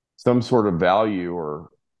some sort of value or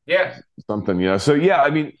yeah, something, you know. So yeah, I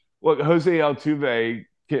mean, look, Jose Altuve,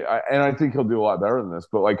 and I think he'll do a lot better than this,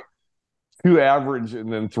 but like two average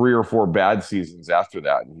and then 3 or 4 bad seasons after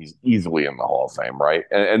that, and he's easily in the Hall of Fame, right?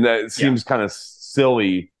 And that yeah. seems kind of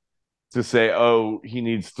silly to say, oh, he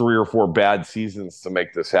needs 3 or 4 bad seasons to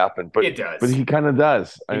make this happen, It but does. he kind of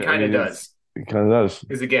does. He I kind of mean, does he kind of does.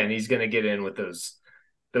 because again, he's going to get in with those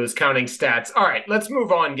counting stats. All right, let's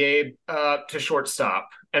move on, Gabe, to shortstop.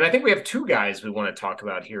 And I think we have two guys we want to talk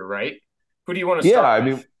about here, right? Who do you want to Yeah, start I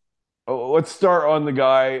with? mean, let's start on the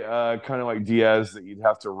guy, kind of like Diaz, that you'd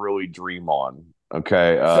have to really dream on.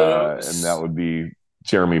 Okay, So and that would be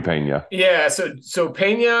Jeremy Pena. yeah, so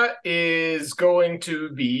Pena is going to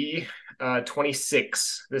be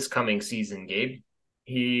 26 this coming season, Gabe.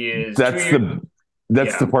 He is two That's years. the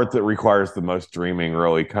Yeah, part that requires the most dreaming.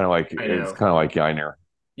 Really, kind of like I it's know. kind of like Yiner.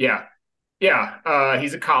 Yeah, yeah.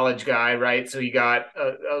 He's a college guy, right? So he got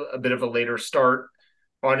a bit of a later start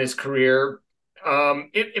on his career.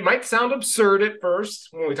 It might sound absurd at first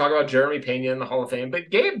when we talk about Jeremy Pena in the Hall of Fame, but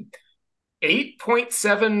Gabe,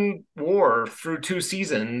 8.7 WAR through 2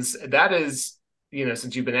 seasons. That is,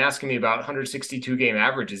 since you've been asking me about 162 game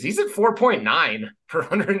averages, he's at 4.9 for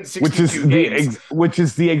Which is 162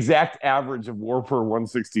 games. the exact average of WAR per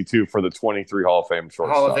 162 for the 23 Hall of Fame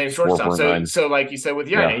Hall of Fame shortstops. shortstop. So, 4.9. so like you said with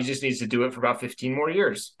Yana, he Yeah. just needs to do it for about 15 more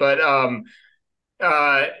years. But uh,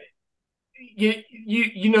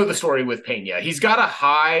 you know the story with Pena. He's got a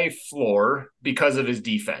high floor because of his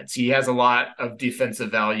defense. He has a lot of defensive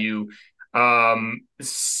value.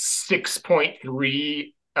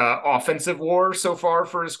 6.3 offensive WAR so far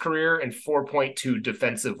for his career and 4.2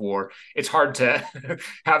 defensive WAR. It's hard to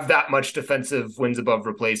have that much defensive wins above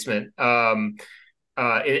replacement in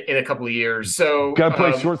a couple of years. So Got to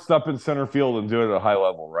play shortstop in center field and do it at a high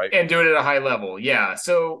level, right? and do it at a high level, yeah.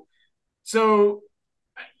 So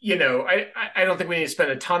I don't think we need to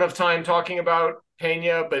spend a ton of time talking about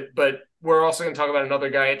Pena, but we're also going to talk about another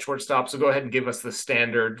guy at shortstop. So go ahead and give us the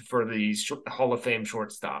standard for the Hall of Fame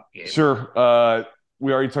shortstop, Gabe. Sure.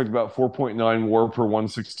 We already talked about 4.9 WAR per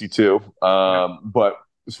 162, Yeah. but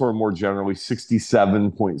sort of more generally,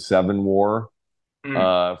 67.7 WAR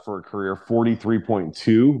Mm. for a career,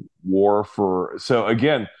 43.2 WAR for. So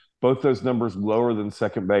again, both those numbers lower than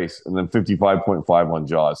second base, and then 55.5 on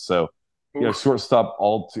Jaws. So shortstop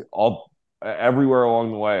all everywhere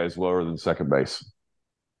along the way is lower than second base.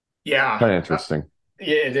 Yeah. Kind of interesting.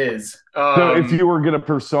 Yeah, it is. So if you were going to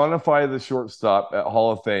personify the shortstop at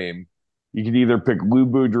Hall of Fame, you could either pick Lou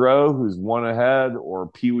Boudreau, who's one ahead, or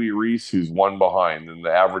Pee Wee Reese, who's one behind. And the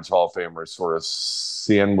average Hall of Famer is sort of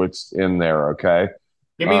sandwiched in there. Okay.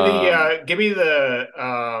 give me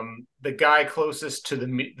the guy closest to the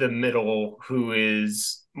middle who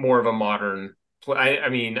is more of a modern play. I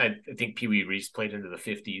mean, I think Pee Wee Reese played into the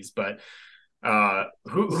 50s, but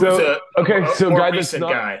who's So okay, a so more recent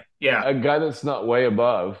guy? Yeah. a guy that's not way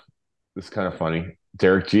above. It's kind of funny.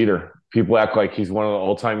 Derek Jeter. People act like he's one of the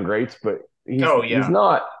all-time greats, but Oh he's yeah.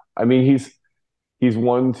 not. I mean, he's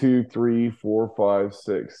 1, 2, 3, 4, 5,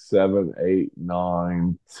 6, 7, 8,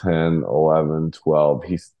 9, 10, 11, 12.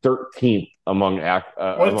 He's 13th among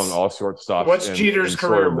What's all shortstops what's in Jeter's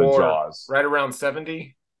sort career of the WAR? jaws. Right around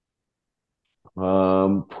 70?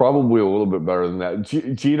 Probably a little bit better than that.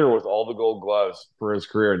 Jeter with all the gold gloves for his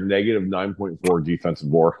career, negative 9.4 defensive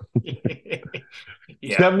WAR.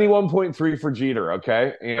 Yeah. 71.3 for Jeter,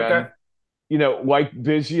 okay? Okay. And like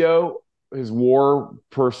Biggio, his WAR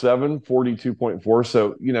per 42.4.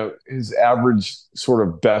 So, his average sort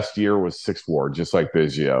of best year was 6 WAR, just like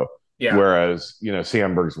Biggio. Yeah. whereas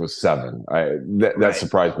Sandberg's was 7. That Right.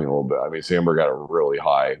 surprised me a little bit. I mean, Sandberg got a really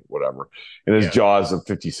high whatever, and his Yeah. jaws of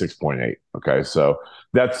 56.8. Okay, so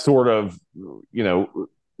that's sort of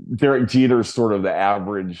Derek Jeter's sort of the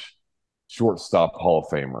average shortstop Hall of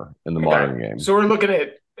Famer in the Okay. modern game. So we're looking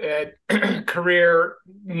at career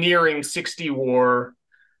nearing 60 WAR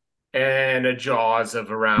and a jaws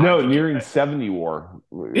of around, I No, think. nearing 70 WAR,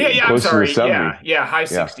 Yeah, I'm closer to sorry. 70. Yeah, high Yeah.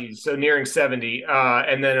 60s, so nearing 70,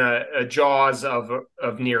 and then a jaws of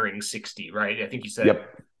nearing 60, right? I think you said,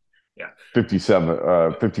 Yep. yeah.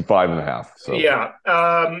 57, 55 and a half. So Yeah,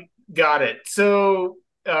 got it. So,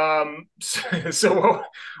 so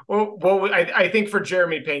I think for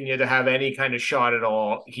Jeremy Pena to have any kind of shot at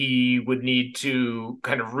all, he would need to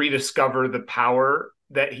kind of rediscover the power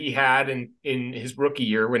that he had in his rookie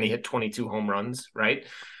year when he hit 22 home runs, right?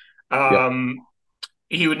 yep. Um,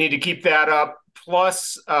 he would need to keep that up,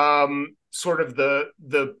 plus sort of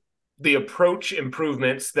the approach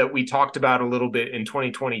improvements that we talked about a little bit in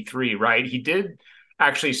 2023, right? He did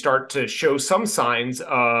actually start to show some signs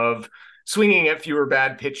of swinging at fewer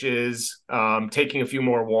bad pitches, taking a few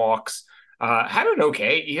more walks. Had an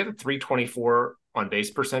okay. He had a 324 on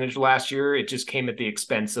base percentage last year. It just came at the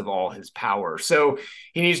expense of all his power. So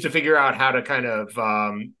he needs to figure out how to kind of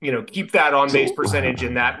keep that on base So, percentage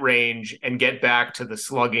in that range and get back to the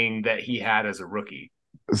slugging that he had as a rookie.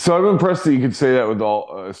 so I'm impressed that you could say that with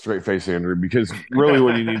all straight face, Andrew, because really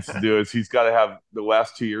what he needs to do is he's got to have the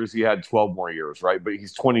last 2 years. He had 12 more years, right? But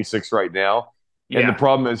he's 26 right now. And the Yeah,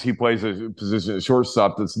 problem is he plays a position at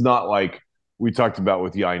shortstop that's not like we talked about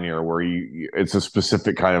with Yainier, where it's a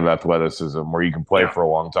specific kind of athleticism where you can play yeah, for a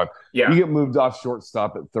long time. You yeah. get moved off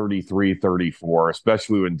shortstop at 33, 34,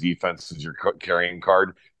 especially when defense is your carrying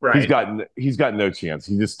card. Right. He's got no chance.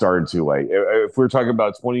 He just started too late. If we're talking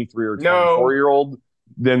about a 23 or 24 No, year old,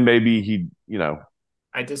 then maybe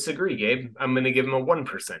I disagree, Gabe. I'm going to give him a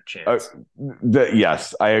 1% uh, chance.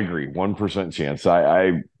 yes, I agree. 1% chance.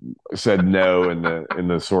 I said no in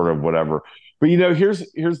the sort of whatever. But here's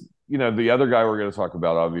the other guy we're going to talk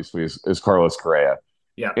about obviously is Carlos Correa,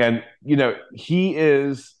 Yeah. and he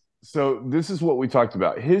is. So this is what we talked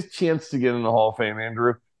about. His chance to get in the Hall of Fame,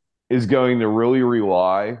 Andrew, is going to really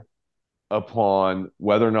rely upon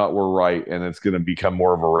whether or not we're right, and it's going to become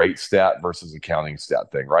more of a rate stat versus a counting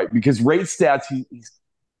stat thing, right? Because rate stats, he's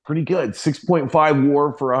pretty good. 6.5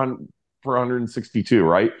 WAR for 162,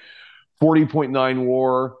 right? 40.9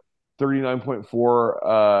 WAR,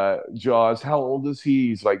 39.4 jaws. How old is he?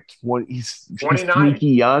 He's like 20. He's 29. sneaky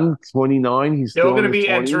young, 29. He's Still still going in to his be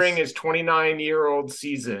entering 20s. his 29-year-old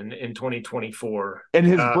season in 2024. And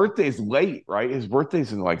his birthday's late, right? His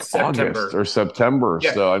birthday's in like August September. or September.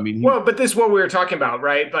 Yeah. So I mean Well, but this is what we were talking about,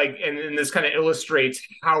 right? Like, and this kind of illustrates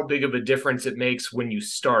how big of a difference it makes when you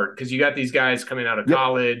start. Because you got these guys coming out of yep,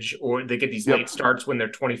 college, or they get these late yep. starts when they're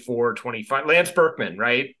 24, 25. Lance Berkman,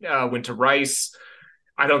 right? Went to Rice.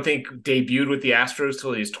 I don't think debuted with the Astros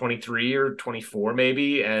till he was 23 or 24,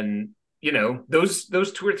 maybe. And those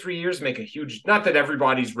 2 or 3 years make a huge. Not that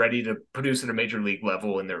everybody's ready to produce at a major league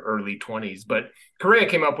level in their early 20s, but Correa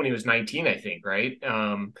came up when he was 19, I think, right?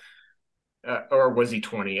 Or was he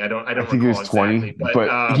 20? I don't I think he recall was 20, exactly, but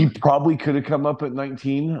but he probably could have come up at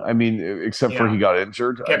 19. I mean, except for yeah, he got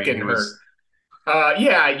injured. I kept mean, getting he hurt. was.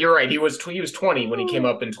 Yeah, you're right. He was 20 when he came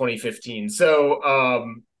up in 2015. So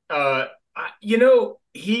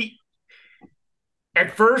he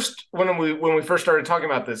at first when we first started talking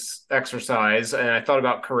about this exercise, and I thought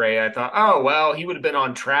about Correa, I thought, oh well, he would have been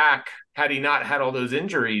on track had he not had all those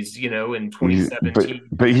injuries, in But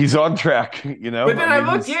 2017. he's on track. But then I I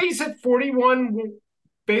mean, looked, yeah, he's at 41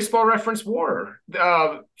 baseball reference WAR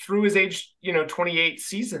through his age, 28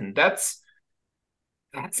 season. That's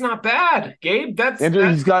not bad, Gabe. That's Andrew,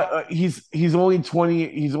 that. he's only 20.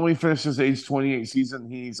 He's only finished his age 28 season.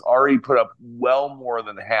 He's already put up well more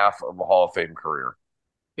than half of a Hall of Fame career.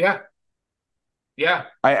 Yeah, yeah,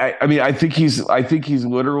 I mean, I think he's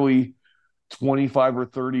literally 25 or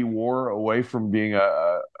 30 WAR away from being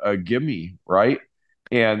a gimme, right?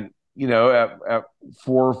 And at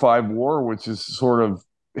 4 or 5 WAR, which is sort of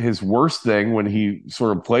his worst thing when he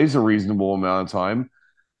sort of plays a reasonable amount of time,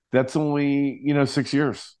 that's only 6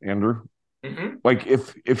 years, Andrew. hmm. Like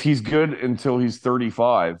if he's good until he's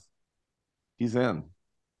 35, he's in.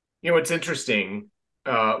 It's interesting.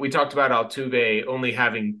 We talked about Altuve only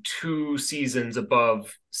having 2 seasons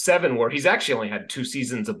above 7 WAR. He's actually only had 2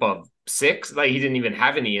 seasons above 6. Like he didn't even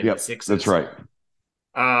have any in the Yep, that's sixes. right.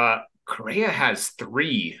 Correa has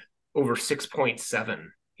 3 over 6.7.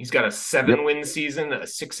 He's got a Yep, 7-win season, a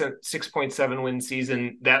 6.7 win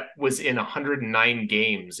season. That was in 109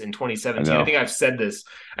 games in I 2017. I know. think I've said this.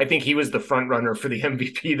 I think he was the front runner for the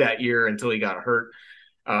MVP that year until he got hurt.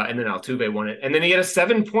 And then Altuve won it. And then he had a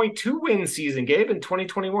 7.2 win season, Gabe, in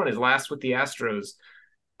 2021, his last with the Astros.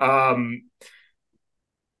 Um,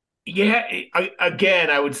 yeah,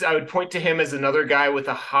 again, I would point to him as another guy with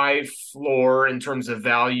a high floor in terms of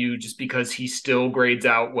value, just because he still grades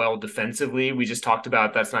out well defensively. We just talked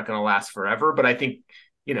about that's not going to last forever, but I think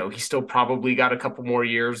he's still probably got a couple more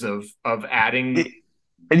years of It, adding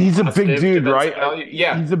and he's a big positive dude, defensive right? value.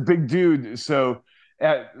 Yeah, He's a big dude. So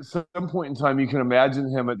at some point in time, you can imagine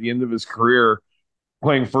him at the end of his career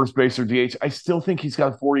playing first base or DH. I still think he's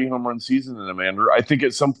got a 40 home run season in him, Andrew. I think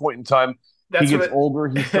at some point in time, he that's gets what older,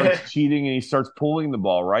 he starts cheating, and he starts pulling the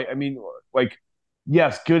ball, right? I mean, like,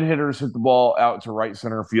 yes, good hitters hit the ball out to right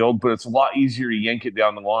center field, but it's a lot easier to yank it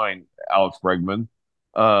down the line, Alex Bregman,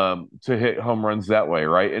 to hit home runs that way,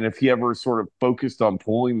 right? And if he ever sort of focused on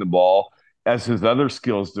pulling the ball as his other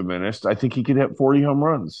skills diminished, I think he could hit 40 home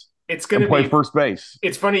runs it's going and to play be. first base.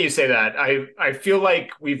 It's funny you say that. I feel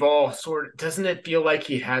like we've all doesn't it feel like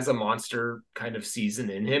he has a monster kind of season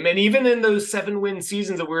in him? And even in those 7-win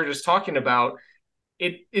seasons that we were just talking about,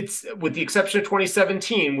 it's with the exception of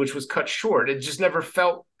 2017, which was cut short, it just never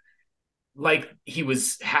felt like he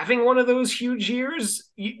was having one of those huge years,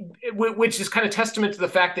 which is kind of testament to the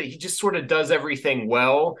fact that he just sort of does everything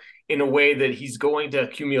well in a way that he's going to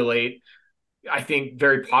accumulate, I think,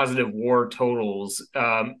 very positive WAR totals.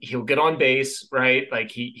 He'll get on base, right?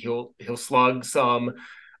 Like he'll slug some.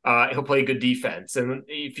 He'll play good defense, and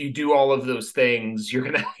if you do all of those things, you're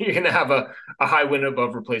gonna have a high win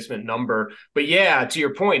above replacement number. But yeah, to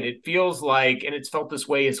your point, it feels like, and it's felt this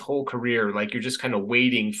way his whole career. Like you're just kind of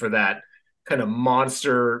waiting for that kind of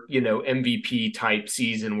monster, MVP type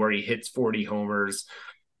season where he hits 40 homers,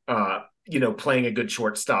 playing a good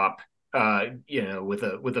shortstop, with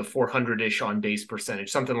a 400-ish on base percentage,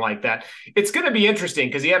 something like that. It's going to be interesting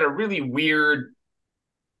because he had a really weird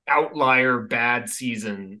outlier bad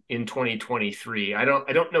season in 2023. I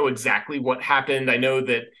don't know exactly what happened. I know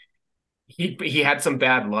that he had some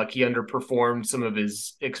bad luck. He underperformed some of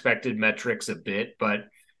his expected metrics a bit, but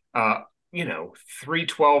uh,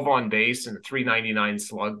 312 on base and 399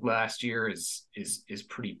 slug last year is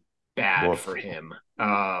pretty bad Woof. for him.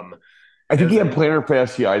 I think he As had a plantar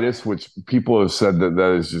fasciitis, which people have said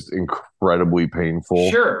that is just incredibly painful.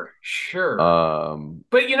 Sure. Um,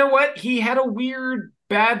 But you know what? He had a weird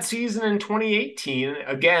bad season in 2018,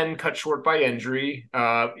 again, cut short by injury.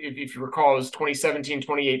 If you recall, it was 2017,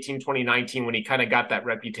 2018, 2019 when he kind of got that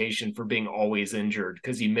reputation for being always injured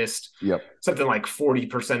because he missed yep. something like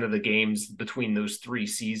 40% of the games between those 3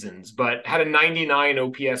 seasons, but had a 99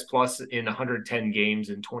 OPS plus in 110 games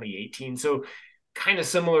in 2018. So kind of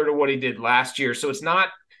similar to what he did last year. So it's not,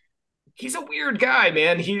 he's a weird guy,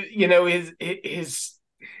 man.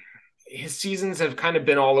 His seasons have kind of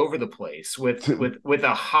been all over the place with To, with with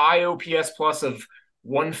a high OPS plus of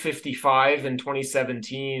 155 in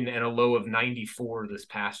 2017 and a low of 94 this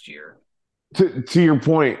past year. to your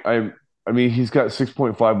point, I mean he's got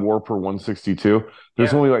 6.5 WAR per 162.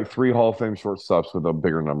 There's Yeah. only like three Hall of Fame shortstops with a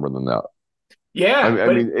bigger number than that. Yeah, I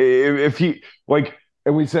but mean, if he like,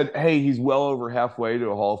 and we said, hey, he's well over halfway to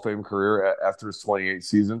a Hall of Fame career after his 28th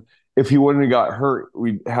season. If he wouldn't have got hurt,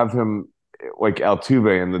 we'd have him like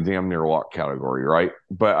Altuve in the damn near walk category, right?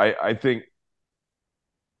 But I think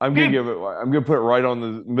hey, I'm gonna put it right on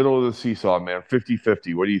the middle of the seesaw, man.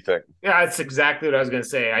 50-50. What do you think? yeah, that's exactly what I was going to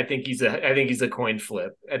say. I think he's a coin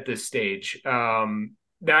flip at this stage.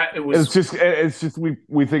 That it was It's just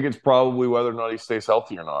we think it's probably whether or not he stays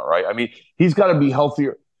healthy or not, right? I mean, he's got to be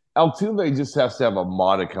healthier. Altuve just has to have a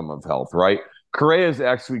modicum of health, right? Correa's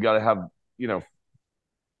actually got to have, you know,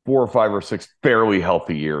 4 or 5 or 6 fairly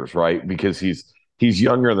healthy years, right? Because he's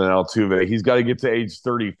younger than Altuve. He's got to get to age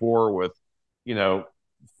 34 with, you know,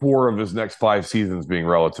 4 of his next 5 seasons being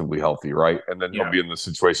relatively healthy, right? And then he'll yeah, be in the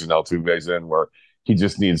situation Altuve's in where he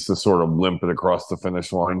just needs to sort of limp it across the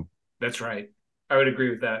finish line. that's right. I would agree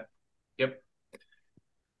with that. Yep.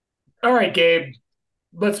 All right, Gabe.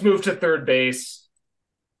 Let's move to third base.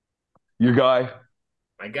 Your guy,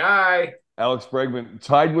 My guy. Alex Bregman,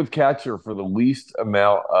 tied with catcher for the least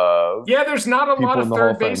amount of Yeah, there's not a lot people in of the Hall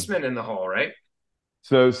third of Fame. basemen in the Hall, right?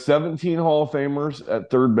 So 17 Hall of Famers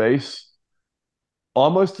at third base,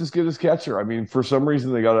 almost as good as catcher. I mean, for some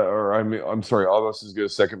reason they got it, or I mean, I'm sorry, almost as good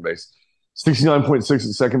as second base. 69.6 at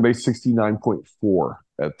second base, 69.4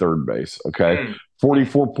 at third base. Okay. Mm.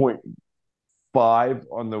 44.5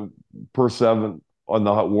 on the per seven on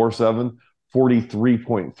the WAR 7,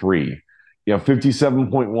 43.3.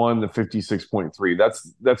 57.1 to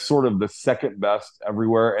 56.3. That's sort of the second best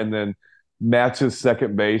everywhere, and then matches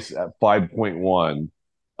second base at 5.1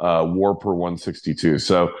 WAR per 162.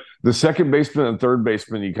 So the second baseman and third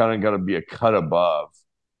baseman, you kind of got to be a cut above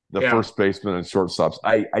the Yeah. first baseman and shortstops.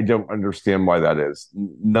 I don't understand why that is.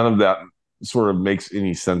 None of that sort of makes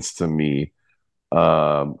any sense to me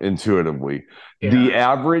intuitively. The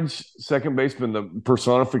Yeah. average second baseman, the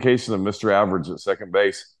personification of Mr. Average at second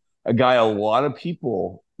base, a guy a lot of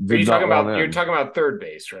people Are you did talking not want about you're in. talking about third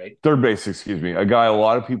base, right? Third base, excuse me, a guy a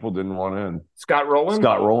lot of people didn't want in. Scott Rowland?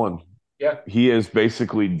 Scott Rowland. Yeah. He is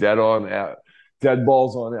basically dead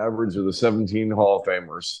balls on average of the 17 Hall of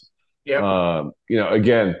Famers. Yep.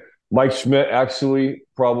 Again, Mike Schmidt actually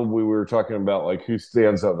probably we were talking about like who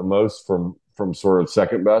stands out the most from sort of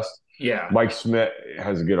second best. Yeah. Mike Schmidt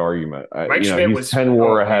has a good argument. Mike Schmidt He's was 10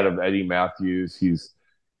 WAR ahead man. of Eddie Matthews. He's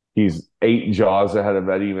 8 Jaws ahead of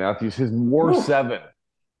Eddie Matthews. His WAR Whew. 7,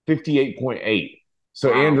 58.8.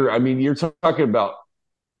 So Wow. Andrew, I mean, you're talking about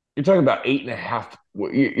 8.5.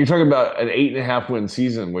 You're talking about an 8.5 win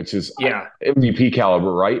season, which is Yeah. MVP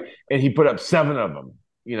caliber, right? And he put up 7 of them.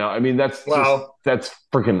 I mean, Well, that's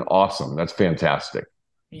freaking awesome. That's fantastic.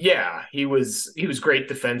 yeah, he was great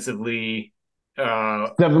defensively. Which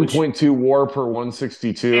 7.2 WAR per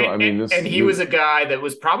 162. I mean, and he was a guy that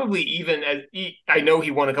was probably even as I know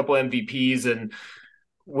he won a couple MVPs and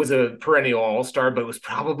was a perennial all-star, but was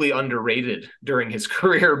probably underrated during his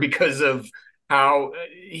career because of how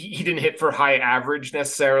he didn't hit for high average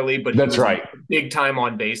necessarily, but he that's was a right. big time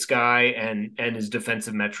on base guy, and his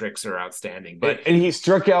defensive metrics are outstanding. And, But and he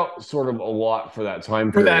struck out sort of a lot for that time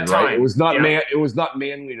for that period, right? It time, was not yeah, man. It was not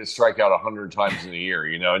manly to strike out 100 times in a year,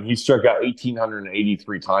 and he struck out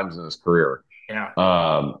 1,883 times in his career. yeah.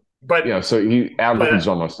 Um, But so he averaged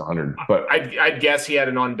but almost 100. But I'd guess he had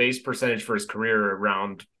an on base percentage for his career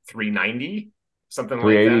around 390, something like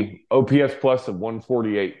that. 380 OPS plus of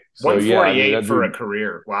 148. So yeah, I mean 148 that for a dude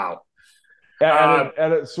career. Wow. at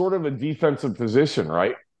Uh, a sort of a defensive position,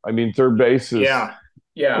 right? I mean, third base is yeah,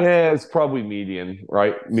 yeah. it's probably median,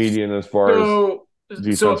 right? Median as far as So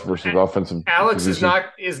defense so versus offensive Alex is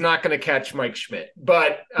position. not going to catch Mike Schmidt,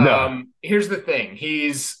 but No, here's the thing: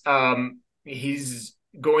 he's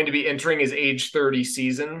going to be entering his age 30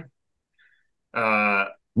 season. Uh,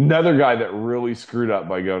 another guy that really screwed up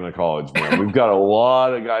by going to college, man. We've got a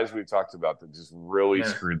lot of guys we've talked about that just really yeah.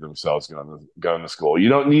 screwed themselves going to school. You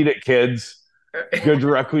don't need it, kids. Go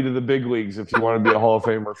directly to the big leagues if you want to be a Hall of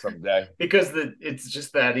Famer someday. Because it's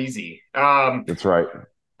just that easy. That's right.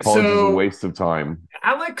 College is a So waste of time.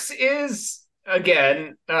 Alex is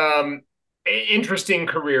again interesting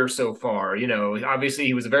career so far. Obviously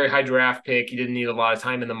he was a very high draft pick. He didn't need a lot of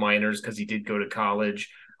time in the minors because he did go to college.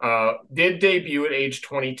 Did debut at age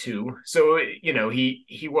 22, so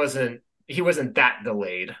he wasn't that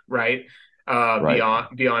delayed, right? Right.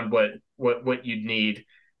 Beyond what you'd need.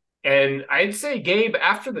 And I'd say Gabe,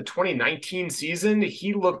 after the 2019 season,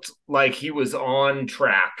 he looked like he was on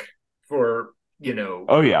track for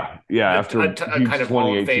Oh yeah, yeah. a, After a huge kind of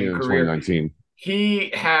Hall of 2018 Fame and career. 2019. He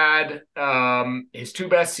had his two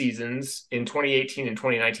best seasons in 2018 and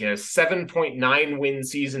 2019. A 7.9 win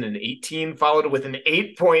season in 18, followed with an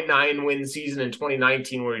 8.9 win season in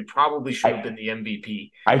 2019, where he probably should have I been the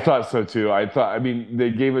MVP. I thought so too. I mean, they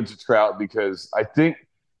gave it to Trout because I think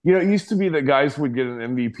it used to be that guys would get an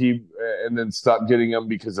MVP and then stop getting them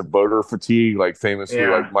because of voter fatigue, like famously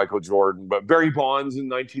like Yeah, Michael Jordan, but Barry Bonds in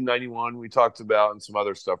 1991 we talked about and some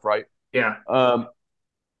other stuff, right? yeah. Um,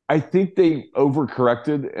 I think they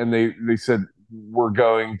overcorrected and they said we're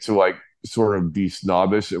going to like sort of be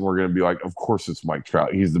snobbish and we're going to be like, of course it's Mike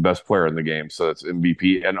Trout. He's the best player in the game, so it's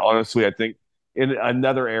MVP. And honestly, I think in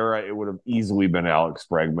another era it would have easily been Alex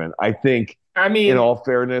Bregman. I think, I in mean, all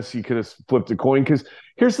fairness, you could have flipped a coin because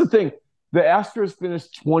here's the thing: the Astros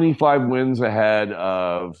finished 25 wins ahead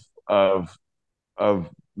of of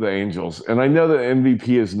the Angels, and I know that MVP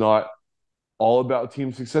is not all about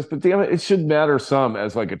team success, but damn it, it should matter some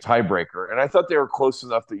as like a tiebreaker. And I thought they were close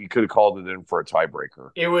enough that you could have called it in for a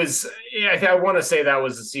tiebreaker. it was. Yeah, I want to say that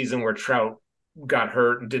was the season where Trout got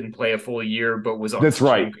hurt and didn't play a full year, but was on That's such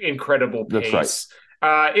right. an incredible That's right. pace.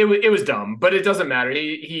 It was dumb, but it doesn't matter.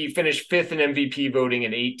 He finished fifth in MVP voting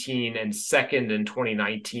in 18 and second in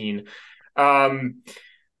 2019. Um,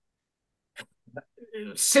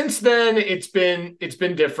 since then, it's been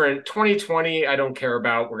different. 2020, I don't care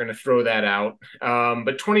about. We're going to throw that out.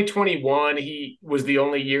 But 2021, he was the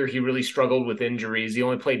only year he really struggled with injuries. He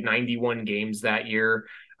only played 91 games that year.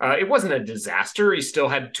 It wasn't a disaster. He still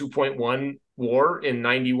had 2.1 WAR in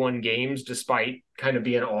 91 games, despite kind of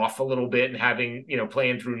being off a little bit and having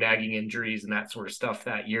playing through nagging injuries and that sort of stuff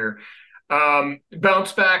that year.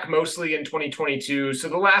 Bounced back mostly in 2022. So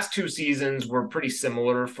the last two seasons were pretty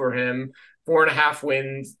similar for him. 4.5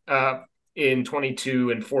 wins in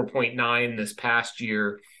 22 and 4.9 this past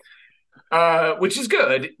year, which is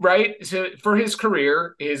good, right? So for his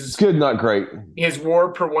career, It's good, not great. his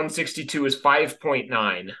WAR per 162 is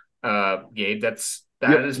 5.9. Gabe, Yep,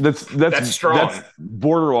 that's strong. that's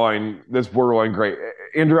borderline great.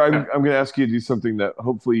 Andrew, Yeah. I'm going to ask you to do something that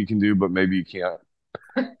hopefully you can do, but maybe you can't.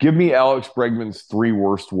 Give me Alex Bregman's three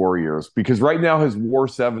worst WAR years, because right now his WAR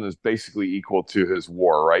 7 is basically equal to his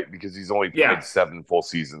WAR, right? Because he's only played Yeah. 7 full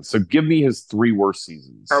seasons. So give me his three worst Are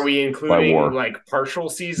seasons we by including WAR. like partial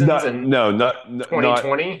seasons Not in no, not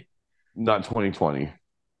 2020? not 2020.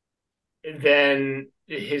 Then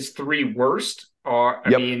his three worst are, I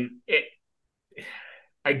Yep. mean,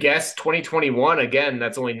 I guess 2021, again,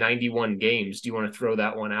 that's only 91 games. Do you want to throw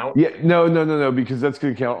that one out? Yeah, no, because that's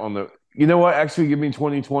going to count on the. You know what? Actually, give me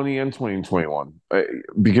 2020 and 2021,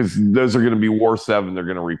 because those are going to be WAR 7. They're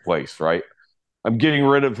going to replace, right? I'm getting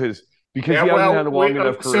rid of his because Yeah, he hasn't had well, a long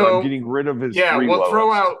enough career. I'm getting rid of his yeah, three we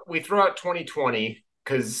throw out 2020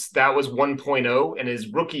 because that was 1.0 and his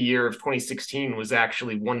rookie year of 2016 was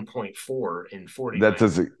actually 1.4 in That 49.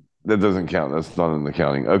 doesn't count. That's not in the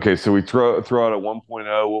counting. Okay, so we throw out a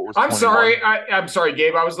 1.0. What was 21? I'm sorry,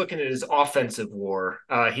 Gabe. I was looking at his offensive WAR.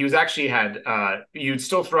 He was actually had you'd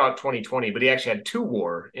still throw out 2020, but he actually had two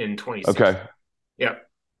WAR in 2016. Okay. Yep.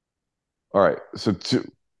 All right. So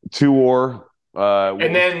two WAR. What was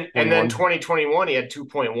And then 21? 2021 he had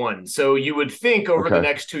 2.1. So you would think over the Okay.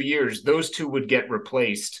 next 2 years those two would get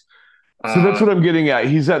replaced. So that's Uh what I'm getting at.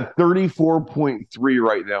 He's at 34.3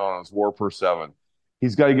 right now on his WAR per 7.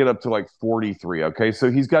 He's got to get up to like 43. Okay. So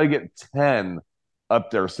he's got to get 10 up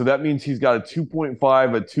there. So that means he's got a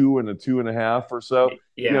 2.5, a 2, and a 2.5 or so.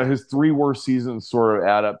 You know, yeah. his three worst seasons sort of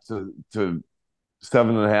add up to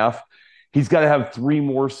 7.5. He's got to have three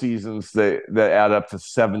more seasons that add up to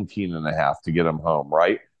 17.5 to get him home,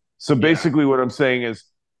 right? So Yeah. basically, what I'm saying is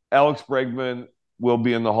Alex Bregman will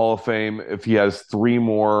be in the Hall of Fame if he has three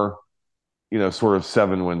more, sort of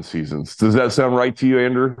 7 win seasons. Does that sound right to you,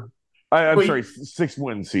 Andrew? I'm Well, sorry, 6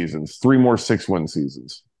 win seasons, three more 6 win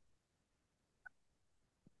seasons.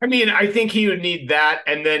 I mean, I think he would need that,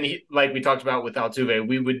 and then like we talked about with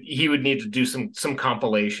Altuve, he would need to do some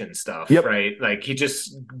compilation stuff, Yep. right? Like he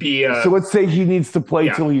just be So let's say he needs to play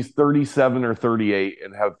yeah, till he's 37 or 38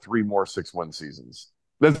 and have three more 6 win seasons.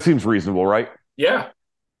 That seems reasonable, right? yeah.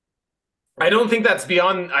 I don't think that's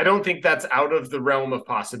out of the realm of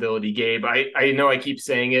possibility, Gabe. I know I keep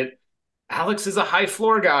saying it. Alex is a high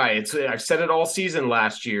floor guy. I've said it all season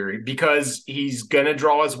last year because he's gonna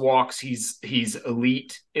draw his walks. He's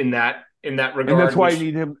elite in that And that's regard. why I Which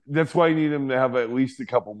need him. That's why I need him to have at least a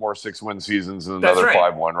couple more 6 win seasons and that's another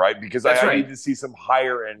right. 5-1, right? Because That's I need right. to see some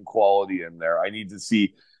higher end quality in there. I need to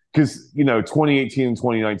see because 2018 and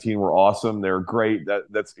 2019 were awesome. They're great.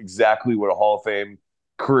 That's exactly what a Hall of Fame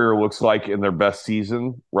career looks like in their best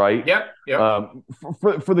season, right? Yep. Yep.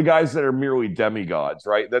 For the guys that are merely demigods,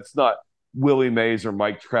 right? That's not Willie Mays or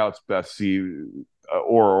Mike Trout's best season,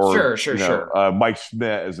 Sure. Mike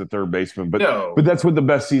Schmidt as a third baseman, but No, that's what the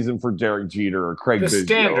best season for Derek Jeter or Craig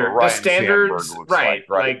Biggio or the Ryan Sandberg standards, looks right? like,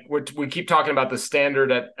 right? Like we keep talking about the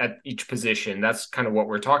standard at each position. That's kind of what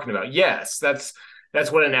we're talking about. Yes, that's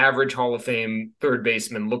what an average Hall of Fame third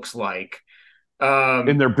baseman looks like. In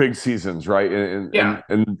Um, their big seasons, right? And yeah.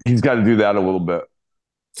 and and he's got to do that a little bit.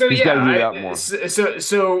 So He's got yeah, to do that more.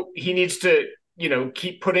 so he needs to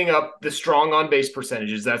keep putting up the strong on base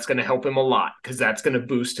percentages. That's going to help him a lot because that's going to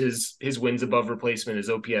boost his wins above replacement, his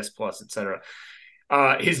OPS plus, etc.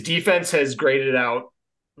 His defense has graded out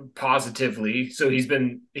positively, so he's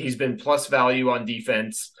been plus value on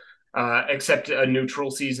defense, except a neutral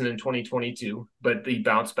season in 2022, but he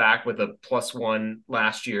bounced back with a +1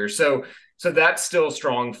 last year. So that's still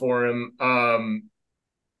strong for him.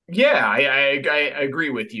 Yeah, I agree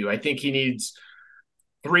with you. I think he needs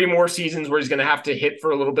three more seasons where he's going to have to hit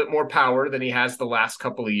for a little bit more power than he has the last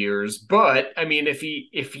couple of years. But I mean, if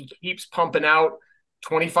he keeps pumping out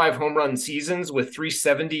 25 home run seasons with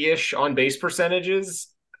 370 ish on base percentages,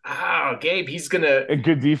 Gabe, he's gonna And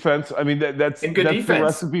good defense. I mean, that's in good that's the defense.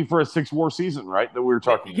 recipe for a 6 WAR season, right? That we were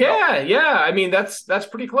talking about. Yeah. I mean, that's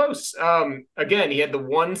pretty close. Again, he had the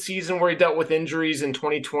one season where he dealt with injuries in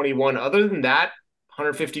 2021. Other than that,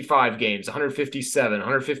 155 games, 157,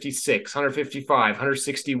 156, 155,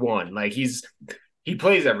 161. Like he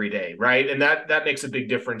plays every day, right? And that makes a big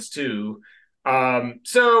difference too.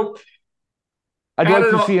 So I'd add like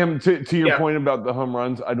it to see all. him to your Yeah, point about the home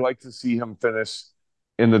runs. I'd like to see him finish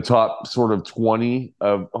in the top sort of 20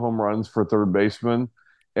 of home runs for third baseman.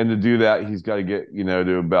 And to do that, he's got to get,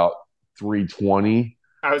 to about 320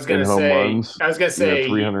 I was in gonna home say, runs. I was gonna say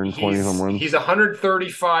 320 home he's runs.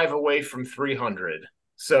 135 away from 300.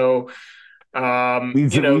 So,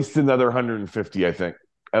 Needs at least another 150, I think.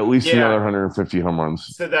 At least another yeah. 150 home runs.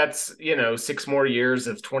 So that's 6 more years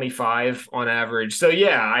of 25 on average. So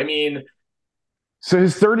yeah, I mean, So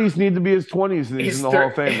his 30s need to be his 20s, and he's in he's the Hall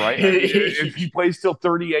of Fame, right? I mean, if he plays till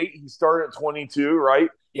 38, he started at 22, right?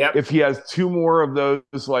 Yep. If he has two more of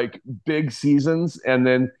those like big seasons, and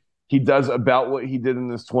then he does about what he did in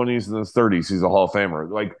his 20s and his 30s, he's a Hall of Famer.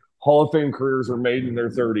 Like Hall of Fame careers are made in their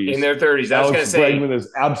In 30s. their 30s. I was gonna Alex say Bregman is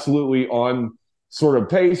absolutely on sort of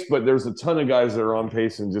pace, but there's a ton of guys that are on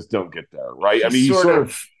pace and just don't get there, right? I mean,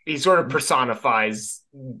 he sort of personifies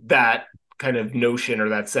that kind of notion or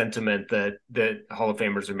that sentiment that Hall of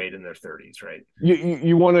Famers are made in their 30s, right?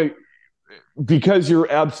 you want to, because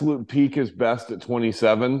your absolute peak is best at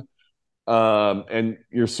 27, and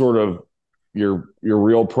you're sort of your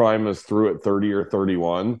real prime is through at 30 or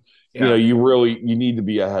 31. Yeah. You need to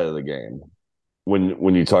be ahead of the game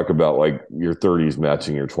when you talk about like your 30s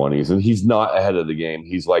matching your 20s, and he's not ahead of the game.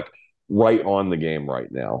 He's like right on the game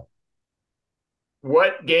right now.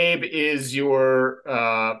 What, Gabe, is your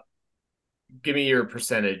give me your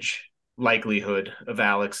percentage likelihood of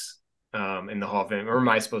Alex in the Hall of Fame? Or am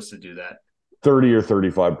I supposed to do that? 30 or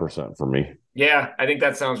 35% for me. Yeah, I think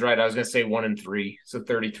that sounds right. I was going to say 1 and 3, so Yeah,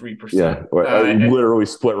 33%. I literally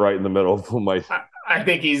split right in the middle of my I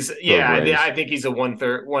think he's sort of range. I think he's a 1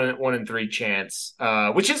 and 3 chance,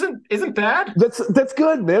 which isn't bad. That's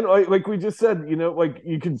good, man. Like we just said, like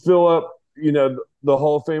you can fill up. The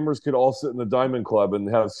Hall of Famers could all sit in the Diamond Club and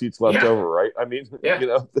have seats left Yeah, over, right? I mean, yeah.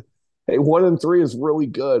 hey, 1 and 3 is really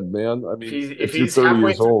good, man. I mean, If if you're he's 30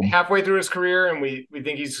 years old, halfway through his career and we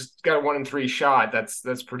think he's got a 1 and 3 shot, that's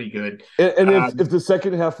pretty good. and if Um, the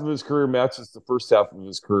second half of his career matches the first half of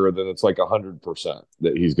his career, then it's like 100%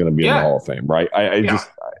 that he's going to be in the yeah, Hall of Fame, right? I yeah, just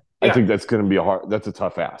I yeah, think that's a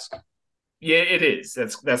tough ask. yeah. It is.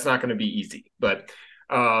 That's not going to be easy, but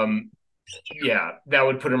um, yeah, that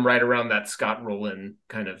would put him right around that Scott Rowland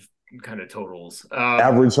kind of totals.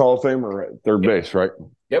 Average Hall of Famer at third Yep, base, right?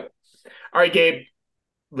 yep. All right, Gabe.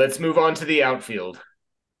 Let's move on to the outfield.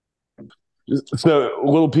 So a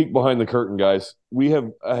little peek behind the curtain, guys. We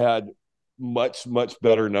have had much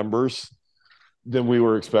better numbers than we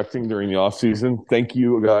were expecting during the offseason. Thank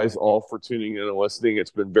you guys all for tuning in and listening.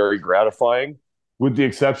 It's been very gratifying, with the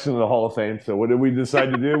exception of the Hall of Fame. So what did we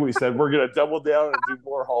decide to do? We said we're going to double down and do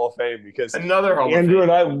more Hall of Fame because Another Hall of Andrew Fame.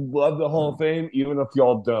 and I love the Hall of Fame, even if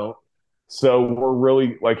y'all don't. So we're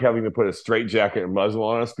really like having to put a straight jacket and muzzle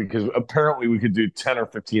on us because apparently we could do 10 or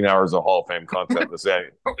 15 hours of Hall of Fame content this We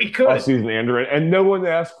off could. season, Andrew, and no one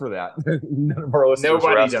asked for that. None of our listeners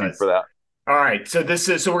are Nobody asking for does. that. All right, so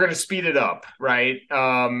we're going to speed it up, right?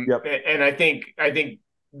 Yep. And I think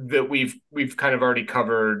that we've kind of already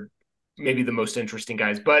covered maybe the most interesting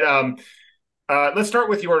guys, but let's start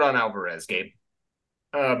with Yordan Alvarez, Gabe.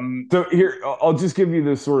 Um, So here, I'll just give you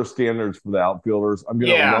the sort of standards for the outfielders. I'm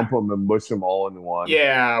going to yeah, lump them and mush them all into one.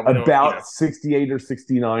 yeah, we don't, About 68 or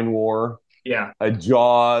 69 WAR, yeah, a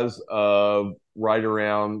JAWS of right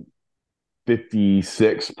around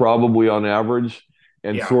 56, probably on average,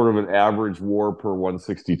 and yeah, sort of an average WAR per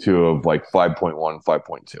 162 of like 5.1,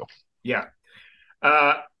 5.2. yeah.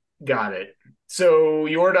 Uh, got it. So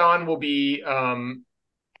Yordan will be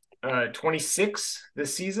 26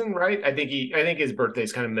 this season, right? I think his birthday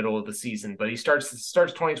is kind of middle of the season, but he starts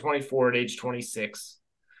 2024 at age 26.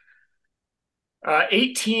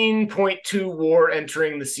 18.2 WAR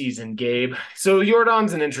entering the season, Gabe. So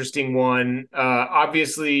Jordan's an interesting one.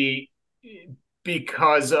 Obviously,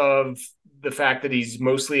 because of the fact that he's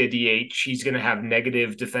mostly a DH, he's going to have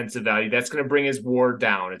negative defensive value. That's going to bring his WAR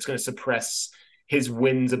down. It's going to suppress his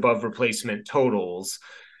wins above replacement totals.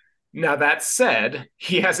 Now, that said,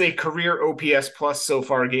 he has a career OPS plus so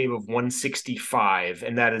far, Gabe, of 165,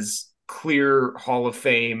 and that is clear Hall of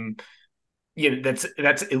Fame. That's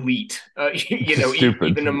elite. Stupid.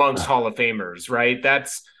 Even amongst Hall of Famers, right?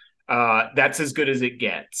 That's as good as it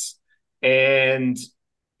gets. And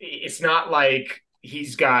it's not like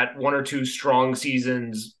he's got one or two strong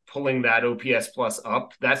seasons pulling that OPS plus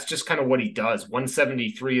up. That's just kind of what he does.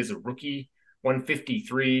 173 as a rookie,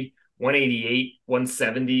 153, 188,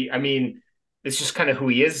 170. I mean, it's just kind of who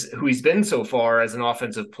he is, who he's been so far as an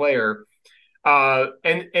offensive player.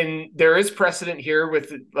 And there is precedent here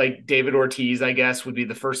with like David Ortiz, I guess, would be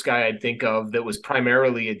the first guy I'd think of that was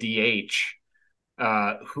primarily a DH,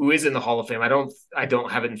 who is in the Hall of Fame. I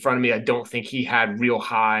don't have it in front of me. I don't think he had real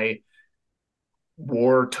high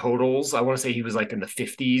WAR totals. I want to say he was like in the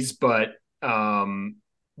 50s, but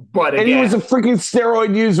But And he again, was a freaking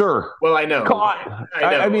steroid user. well, I know, Caught. I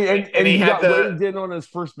I know, mean, and and he he had got the waved in on his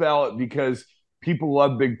first ballot because people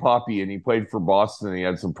love Big Poppy and he played for Boston and he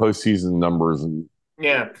had some postseason numbers. And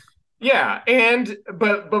yeah, yeah, and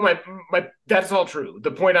but my that's all true.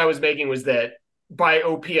 The point I was making was that by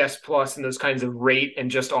OPS plus and those kinds of rate and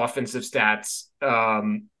just offensive stats,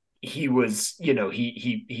 he was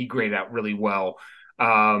he graded out really well.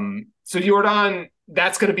 So Jordan,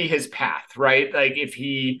 that's going to be his path, right? Like if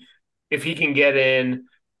he can get in,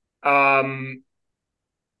 um,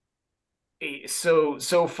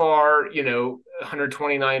 so far,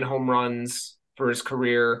 129 home runs for his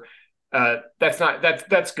career.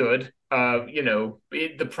 That's good.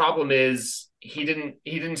 The problem is he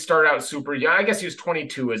didn't start out super young. I guess he was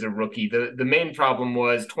 22 as a rookie. The main problem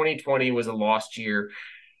was 2020 was a lost year.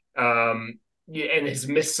 Yeah, and has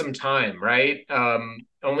missed some time, right?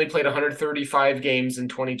 Only played 135 games in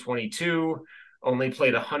 2022, only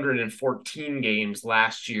played 114 games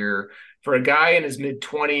last year. For a guy in his mid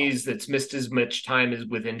 20s that's missed as much time as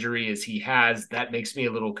with injury as he has, that makes me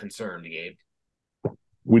a little concerned, Gabe.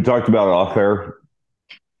 we talked about it off air.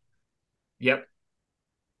 Yep.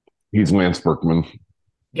 He's Lance Berkman.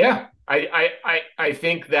 Yeah. I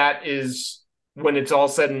think that is when it's all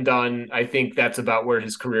said and done, I think that's about where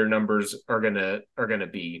his career numbers are gonna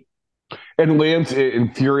be. And Lance, it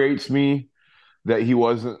infuriates me that he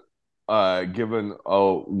wasn't given a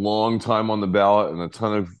long time on the ballot and a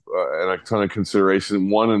ton of consideration.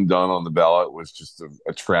 One and done on the ballot was just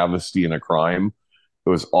a travesty and a crime. It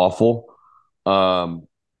was awful. Um,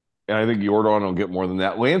 and I think Jordan will get more than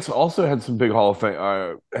that. Lance also had some big Hall of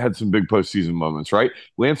Fame, had some big postseason moments, right?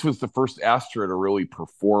 Lance was the first Astro to really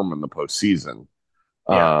perform in the postseason.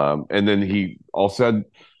 Yeah. And then he also had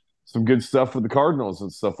some good stuff with the Cardinals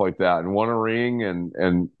and stuff like that, and won a ring.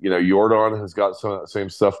 And Jordan has got some of that same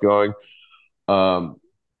stuff going. Um,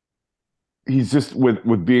 he's just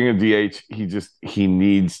with being a DH, he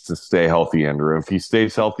needs to stay healthy, Andrew. If he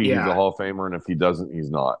stays healthy, he's a Yeah. Hall of Famer, and if he doesn't, he's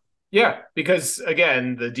not. Yeah, because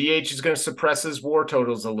again, the DH is going to suppress his WAR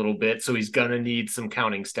totals a little bit, so he's going to need some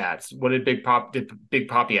counting stats. What did Big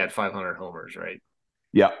Poppy had 500 homers, right?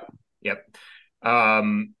 Yeah, Yep.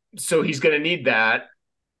 So he's going to need that.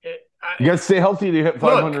 you got to stay healthy to hit Look,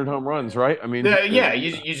 500 home runs, right? I mean, yeah,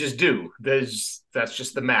 you just do. That's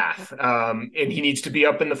just the math. And he needs to be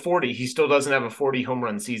up in the 40. He still doesn't have a 40 home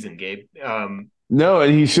run season, Gabe. no,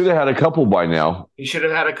 and he should have had a couple by now. He should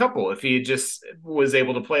have had a couple if he just was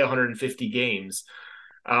able to play 150 games.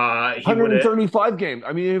 He would have. 135 games.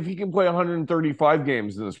 I mean, if he can play 135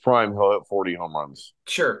 games in his prime, he'll hit 40 home runs.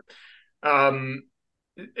 Sure. Um,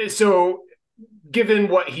 so given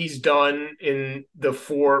what he's done in the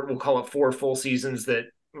we'll call it four full seasons that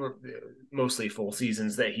mostly full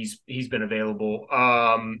seasons that he's been available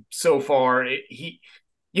so far,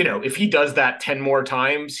 if he does that 10 more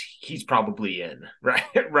times, he's probably in, right?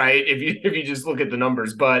 Right. If you just look at the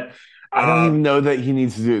numbers, but I don't even know that he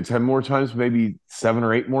needs to do it 10 more times, maybe 7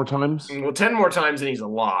 or 8 more times. well, 10 more times and he's a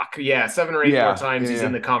lock. Yeah, 7 or 8 more Yeah, times he's yeah.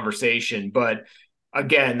 in the conversation. But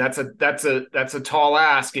again, that's a tall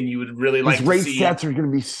ask, and you would really His like to rate see. stats are going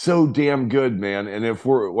to be so damn good, man. And if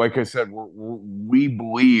we're, like I said, we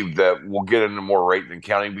believe that we'll get into more rate than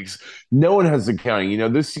counting because no one has the counting.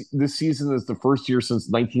 This season is the first year since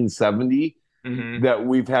 1970 Mhm. that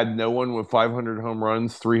we've had no one with 500 home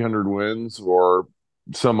runs, 300 wins, or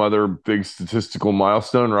some other big statistical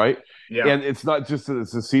milestone, right? Yeah, And it's not just that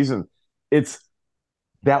it's a season; it's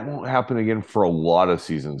that won't happen again for a lot of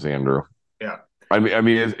seasons, Andrew. yeah. I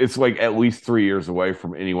mean, it's like at least 3 years away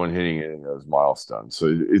from anyone hitting any of those milestones. So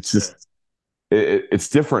it's Yeah. just it's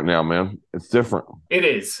different now, man. It's different. It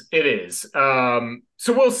is. It is.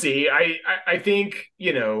 So we'll see. I think,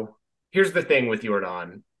 here's the thing with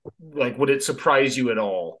Jordan. Like, would it surprise you at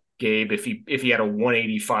all, Gabe, if he had a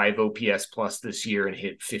 185 OPS plus this year and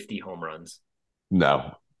hit 50 home runs?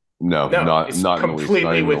 No, no, No, not it's not in the least, not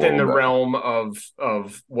completely even a within little the bit. realm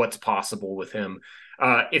of what's possible with him.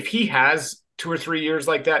 If he has 2 or 3 years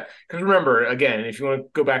like that, because remember, again, if you want to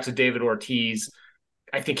go back to David Ortiz,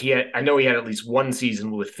 I know he had at least one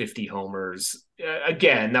season with 50 homers.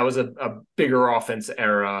 Again, that was a bigger offense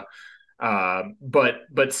era.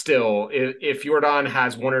 But still, if Jordan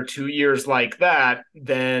has 1 or 2 years like that,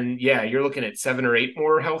 then yeah, you're looking at 7 or 8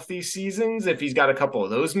 more healthy seasons. If he's got a couple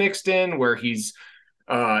of those mixed in, where he's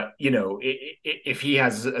if he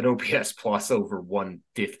has an OPS plus over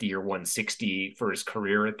 150 or 160 for his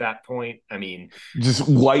career at that point, I mean, Just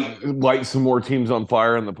light some more teams on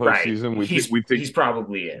fire in the right. postseason. We think He's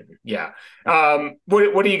probably in. Yeah.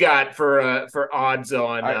 What do you got for odds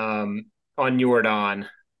I on Jordan?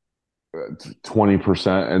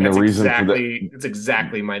 20%. And the reason for that, That's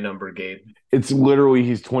exactly my number, Gabe. it's literally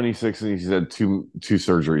he's 26 and he's had two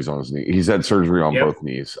surgeries on his knee. He's had surgery on Yep. both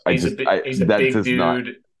knees. He's a That big does not.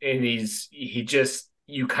 dude, and he just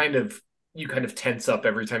you kind of tense up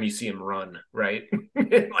every time you see him run, right? Like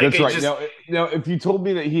That's he right. just Now, if you told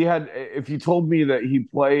me that he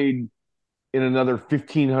played in another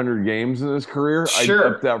 1,500 games in his career, I'd up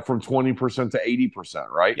sure. that from 20% to 80%,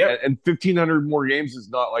 right? Yep. And 1,500 more games is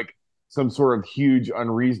not like some sort of huge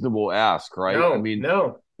unreasonable ask, right? I No, mean,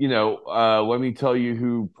 no. let me tell you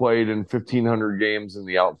who played in 1,500 games in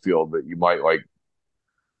the outfield that you might like.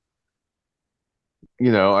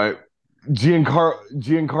 I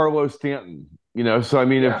Giancarlo Stanton. So I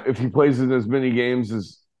mean, Yeah. if he plays in as many games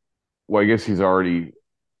as, well, I guess he's already.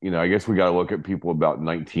 I guess we got to look at people about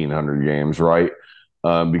 1,900 games, right?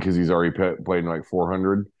 Because he's already played in like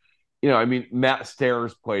 400. I mean, Matt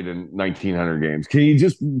Stairs played in 1,900 games. Can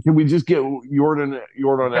we just get Jordan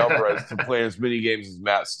Alvarez to play as many games as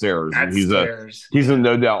Matt Stairs? And That stairs. he's a Yeah.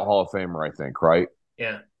 no doubt Hall of Famer, I think, right?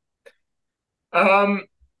 Yeah. Um,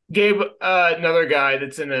 Gabe, another guy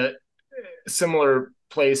that's in a similar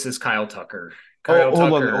place as Kyle Tucker. Oh, Kyle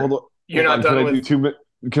Tucker, you're hold not on. done with.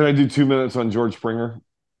 Can I do 2 minutes on George Springer,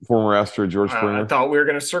 former Astro George I Springer? thought we were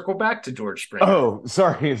going to circle back to George Springer. Oh,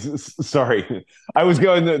 sorry, sorry. I was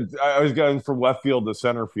going from left field to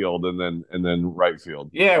center field and then right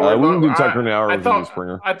field. Yeah, We can do Tucker now, or we can do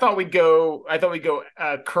Springer. I thought we'd go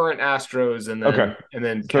current Astros Okay, and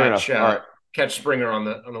then fair enough. All right. catch Springer on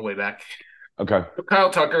the way back. Okay. So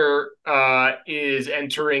Kyle Tucker is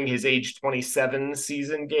entering his age 27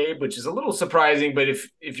 season, Gabe, which is a little surprising. But if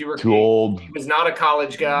you were Too old. he was not a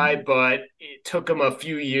college guy, but it took him a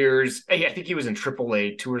few years. I think he was in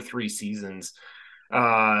AAA 2 or 3 seasons.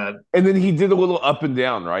 And then he did a little up and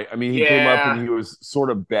down, right? I mean, he came up and Yeah, he was sort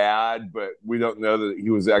of bad, but we don't know that he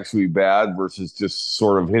was actually bad versus just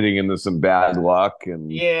sort of hitting into some bad luck. And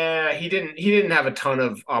yeah, he didn't have a ton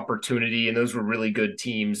of opportunity, and those were really good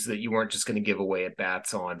teams that you weren't just going to give away at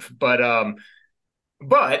bats on. But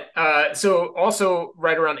so also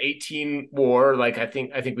right around 18 WAR, like I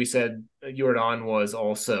think we said Jordan was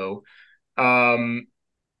also. Um,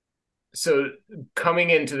 so coming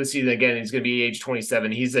into the season again, he's going to be age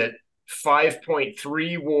 27. He's at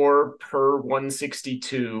 5.3 WAR per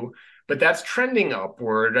 162, but that's trending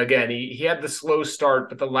upward. Again, he had the slow start,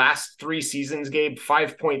 but the last 3 seasons, Gabe,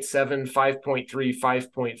 5.7, 5.3,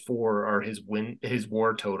 5.4 are his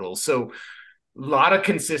WAR totals. So a lot of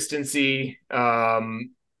consistency.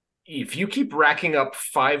 If you keep racking up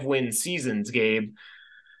 5-win seasons, Gabe,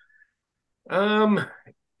 um,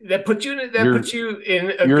 that you're puts you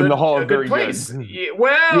in you're in the Hall a of good Very place. Good.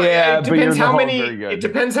 Well, Yeah, but you're in the Hall of Very it Good.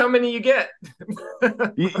 depends how many you get.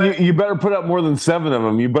 But You better put up more than 7 of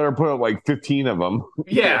them. You better put up like 15 of them.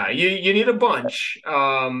 yeah, you need a bunch.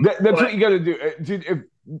 That's what But you got to do, dude.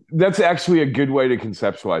 That's actually a good way to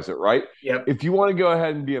conceptualize it, right? yep, If you want to go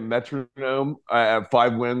ahead and be a metronome at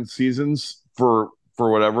 5-win seasons for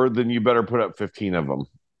whatever, then you better put up 15 of them,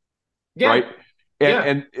 yeah, right? yeah.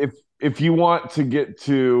 And if you want to get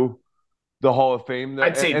to the Hall of Fame,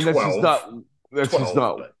 I'd say and 12, that's just 12,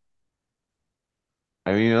 not. but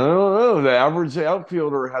I mean, I don't know. The average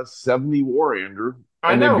outfielder has 70 WAR, Andrew,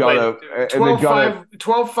 I and know, but they've got a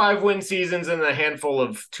 12 5-win seasons and a handful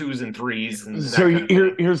of twos and threes and So that kind of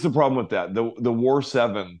thing. here's the problem with that. The WAR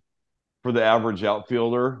 7 for the average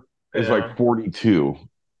outfielder is Yeah, like 42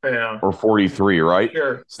 yeah, or 43, right?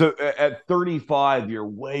 sure. So at 35, you're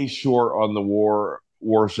way short on the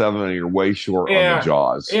WAR 7 and you're way short on the Yeah.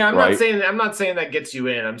 Jaws, Yeah, right? I'm not saying that gets you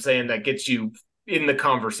in. I'm saying that gets you in the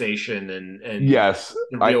conversation and Yes,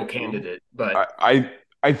 the real candidate. But I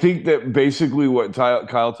I think that basically what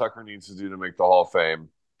Kyle Tucker needs to do to make the Hall of Fame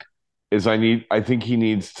is I think he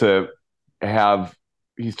needs to have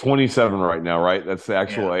he's 27 right now, right? That's the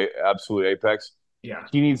actual yeah. absolute apex. Yeah.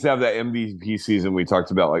 He needs to have that MVP season we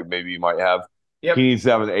talked about, like maybe he might have. He Yep. needs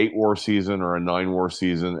to have an 8 WAR season or a 9 WAR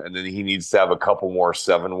season, and then he needs to have a couple more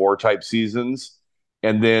 7 WAR type seasons.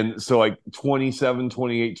 And then so like 27,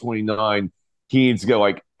 28, 29, he needs to go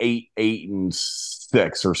like 8, 8, and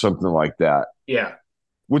 6 or something like that, Yeah.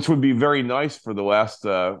 which would be very nice for the last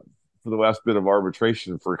bit of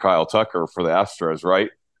arbitration for Kyle Tucker for the Astros, right?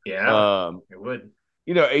 Yeah. Um, It would.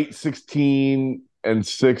 8, 16, and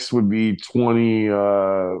 6 would be 20,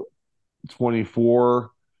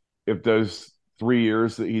 24 if those 3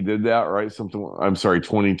 years that he did that, right? Something, I'm sorry,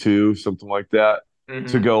 22, something like that, to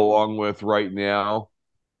Hmm. go along with right now.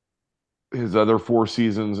 His other 4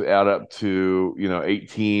 seasons add up to,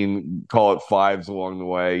 18, call it fives along the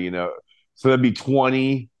way, so that'd be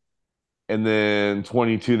 20. and then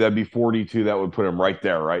 22, that'd be 42. That would put him right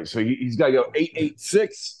there, right? So he's got to go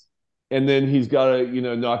 8-8-6, and then he's got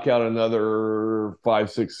to, knock out another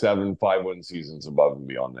 5-6-7 5-win seasons above and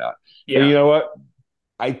beyond that. And you Yeah. know what?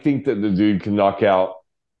 I think that the dude can knock out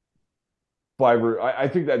I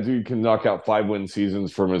think that dude can knock out 5-win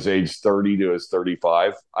seasons from his age 30 to his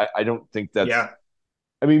 35. I don't think that's. Yeah.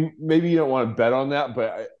 I mean, maybe you don't want to bet on that,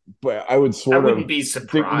 but I would I sort wouldn't of be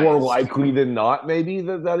think more surprised. likely than not, maybe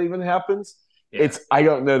that even happens. Yeah. I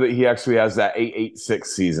don't know that he actually has that 8-8-6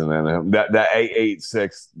 season in him. That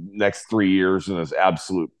 8-8-6 next 3 years in his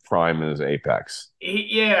absolute prime in his apex.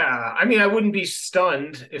 Yeah. I mean, I wouldn't be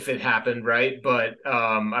stunned if it happened, right? But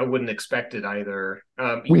I wouldn't expect it either.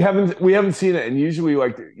 We haven't seen it, and usually,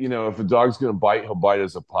 like, if a dog's going to bite, he'll bite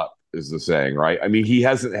as a pup, is the saying, right? I mean, he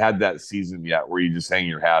hasn't had that season yet where you just hang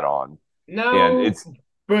your hat on, and No, it's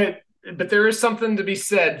but there is something to be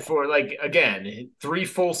said for, like, again, 3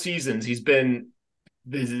 full seasons.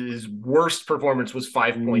 His worst performance was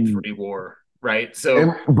 5.3 WAR, right?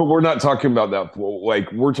 So but we're not talking about that.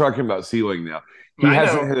 Like, we're talking about ceiling now. He I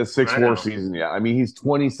hasn't know, hit a six I WAR know. season yet. I mean, he's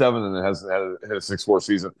 27 and hasn't hit a six WAR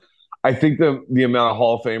season. I think the amount of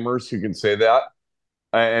Hall of Famers who can say that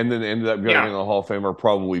and then ended up going in Yeah, the Hall of Fame are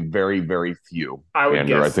probably very, very few. I would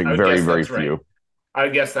Andrew, I guess. I think would very, guess very that's right. few. I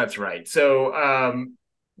would guess that's right. So,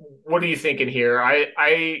 what are you thinking here?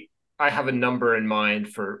 I have a number in mind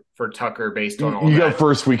for Tucker based on all You go that.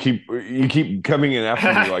 first. You keep coming in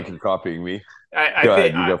after me like you're copying me. I Go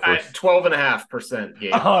think ahead. You go I first. 12.5%,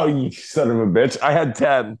 Gabe. Oh, you son of a bitch! I had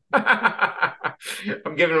 10.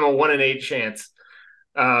 I'm giving him a 1 in 8 chance.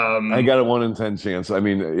 I Um, got a 1 in 10 chance. I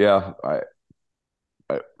mean, yeah,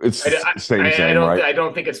 it's same, same, right? I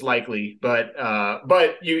don't think it's likely, but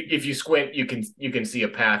if you squint, you can see a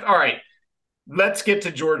path. All right, let's get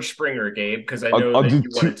to George Springer, Gabe, because I know I'll that do you two.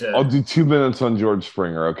 wanted I'll to. do 2 minutes on George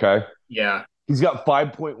Springer. Okay, Yeah, he's got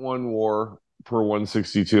 5.1 WAR per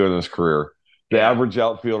 162 in his career. The yeah. average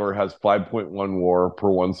outfielder has 5.1 WAR per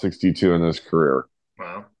 162 in his career.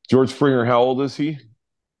 Wow. George Springer, how old is he?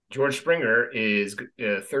 George Springer is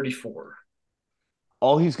 34.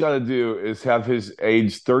 All he's got to do is have his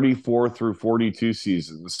age 34 through 42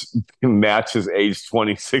 seasons match his age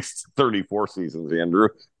 26 to 34 seasons, Andrew.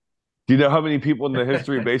 Do you know how many people in the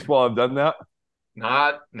history of baseball have done that?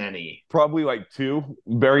 Not many. Probably like two,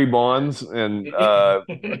 Barry Bonds and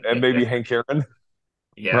maybe Hank Aaron,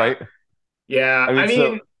 Yeah, right? yeah. I I mean,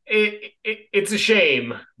 so mean, it's a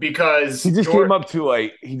shame he because just George, came up too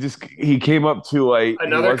late. He came up too late. He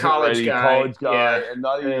another wasn't college ready. guy. College guy, Yeah, and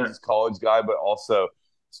not even yeah. just college guy, but also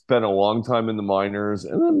spent a long time in the minors,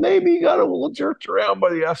 and then maybe got a little jerked around by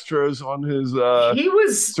the Astros on his He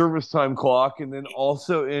was. service time clock, and then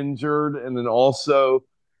also injured, and then also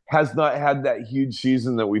has not had that huge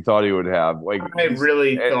season that we thought he would have. Like, I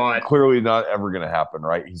really thought. clearly not ever going to happen,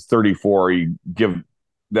 right? He's 34.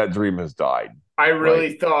 That dream has died, I right?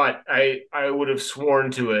 really thought I would have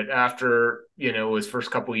sworn to it after his first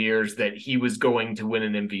couple years that he was going to win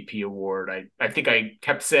an MVP award. I think I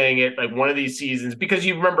kept saying it like one of these seasons because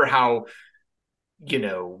you remember how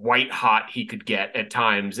white hot he could get at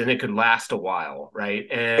times and it could last a while, right?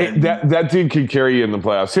 And That dude could carry you in the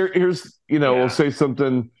playoffs. Here's we'll yeah. say some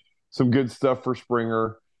good stuff for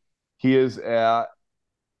Springer. He is at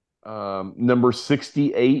number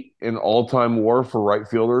 68 in all-time WAR for right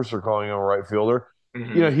fielders. They're calling him a right fielder.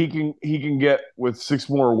 Hmm. He can get with 6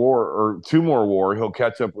 more WAR or 2 more WAR. He'll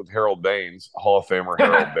catch up with Harold Baines, Hall of Famer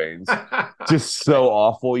Harold Baines. Just so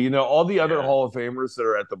awful. All the other Yeah. Hall of Famers that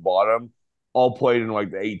are at the bottom all played in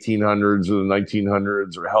like the 1800s or the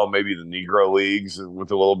 1900s or hell, maybe the Negro leagues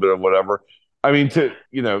with a little bit of whatever. I mean,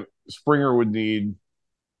 Yeah. Springer would need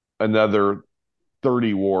another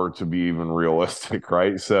 30 WAR to be even realistic,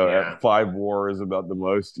 right? So Yeah. at 5 WAR is about the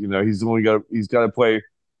most. He's got to play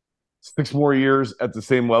 6 more years at the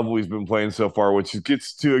same level he's been playing so far, which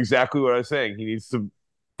gets to exactly what I was saying. He needs to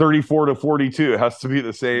 34 to 42. It has to be the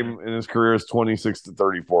Mhm. same in his career as 26 to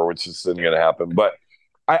 34, which is not going to happen. But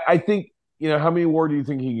I think, how many WAR do you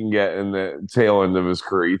think he can get in the tail end of his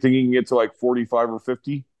career? You think he can get to like 45 or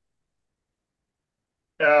 50?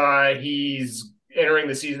 He's entering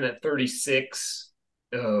the season at 36.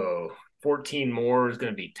 Oh, 14 more is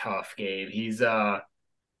going to be tough, Gabe. He's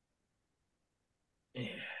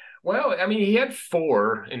well, I mean, he had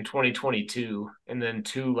 4 in 2022 and then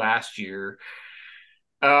 2 last year.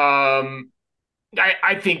 Um,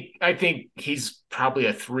 I think he's probably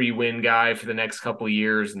a 3-win guy for the next couple of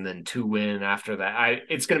years, and then 2-win after that.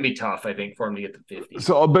 It's going to be tough, I think, for him to get to 50.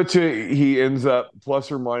 So I'll bet you he ends up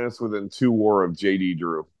plus or minus within 2 WAR of JD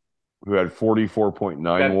Drew. who had 44.9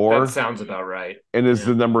 That WAR sounds about right. and is Yeah.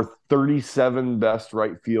 the number 37 best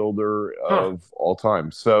right fielder Huh. of all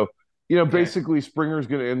time. So, Okay. basically Springer's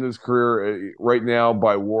going to end his career right now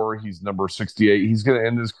by WAR. He's number 68. He's going to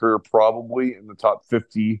end his career probably in the top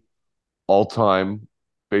 50 all-time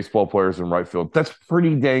baseball players in right field. That's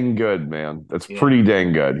pretty dang good, man. That's Yeah. pretty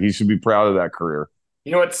dang good. He should be proud of that career.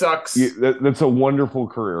 You know what sucks? That's a wonderful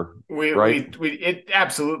career, right? It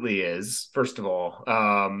absolutely is. First of all,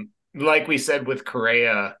 like we said with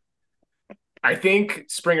Correa, I think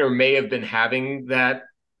Springer may have been having that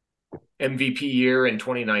MVP year in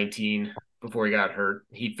 2019 before he got hurt.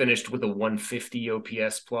 He finished with a 150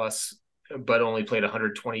 OPS plus, but only played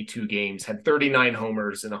 122 games, had 39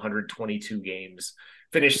 homers in 122 games,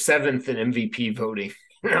 finished seventh in MVP voting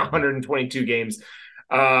in 122 games.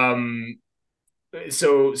 Um,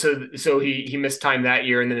 so he missed time that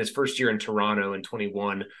year, and then his first year in Toronto in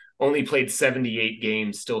 21 only played 78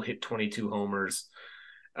 games, still hit 22 homers,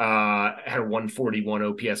 had a 141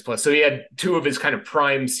 OPS plus. So he had two of his kind of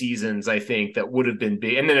prime seasons, I think, that would have been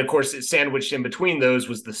big. And then of course it sandwiched in between those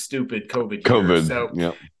was the stupid COVID years. COVID. So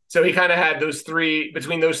Yeah. so he kind of had those three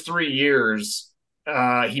between those 3 years.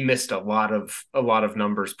 He missed a lot of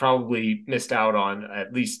numbers. Probably missed out on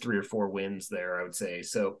at least 3 or 4 wins there, I would say.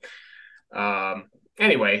 So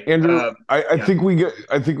anyway, Andrew, I yeah, think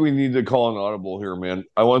I think we need to call an audible here, man.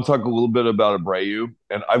 I want to talk a little bit about Abreu,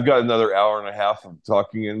 and I've got another hour and a half of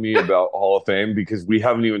talking in me about Hall of Fame because we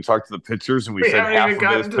haven't even talked to the pitchers, and we we said haven't half even of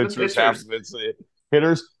gotten it's to the pitchers, half pitchers. of it's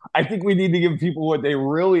hitters. I think we need to give people what they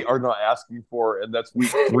really are not asking for, and that's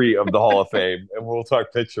week 3 of the Hall of Fame, and we'll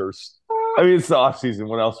talk pitchers. I mean, it's the off season.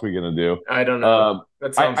 What else are we gonna do? I don't know. Um,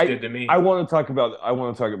 That I, sounds good to I me. want to talk about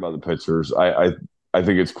the pitchers. I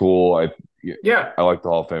think it's cool. Yeah, I like the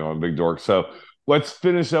Hall of Fame. I'm a big dork. So let's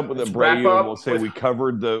finish up with let's wrap Abreu, and we'll up say with we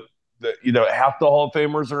covered the half the Hall of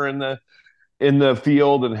Famers are in the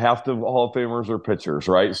field and half the Hall of Famers are pitchers,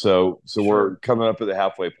 right? So we're sure. coming up at the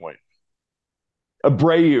halfway point.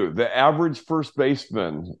 Abreu, the average first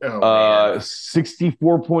baseman, Oh man.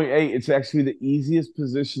 64.8. It's actually the easiest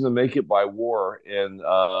position to make it by WAR in the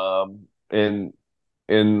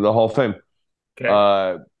Hall of Fame. Okay.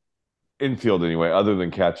 Uh, Infield anyway, other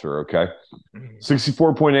than catcher. Okay, Mhm.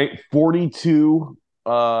 64.8, 42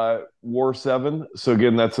 WAR 7. So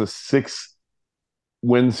again, that's a 6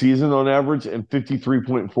 win season on average, and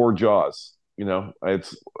 53.4 jaws.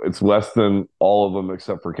 It's less than all of them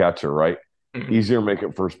except for catcher, right? Mhm. Easier to make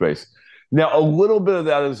it first base. Now, a little bit of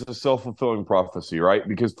that is a self-fulfilling prophecy, right?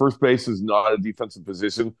 Because first base is not a defensive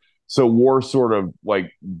position. So WAR sort of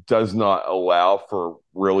like does not allow for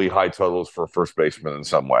really high totals for a first baseman in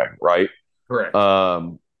some way, right? Correct.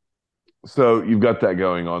 Um, so you've got that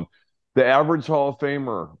going on. The average Hall of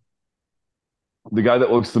Famer, the guy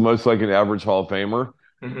that looks the most like an average Hall of Famer,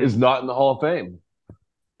 is Mhm. not in the Hall of Fame.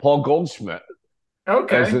 Paul Goldschmidt, as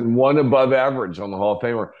Okay. in one above average on the Hall of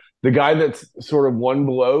Famer. The guy that's sort of one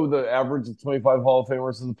below the average of 25 Hall of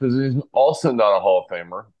Famers in the position, also not a Hall of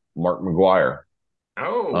Famer, Mark McGwire.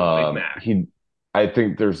 Oh, Big Mac. He, I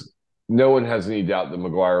think there's no one has any doubt that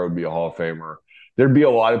McGwire would be a Hall of Famer. There'd be a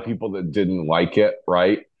lot of people that didn't like it,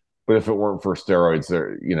 right? But if it weren't for steroids,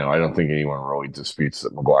 I don't think anyone really disputes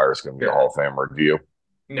that McGwire is going to be a Hall Sure. of Famer. Do you?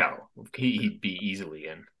 No, he'd be easily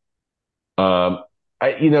in. Um,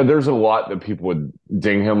 there's a lot that people would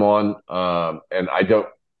ding him on, and I don't.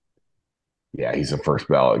 Yeah, he's a first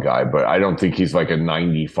ballot guy, but I don't think he's like a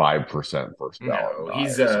 95% first ballot No, guy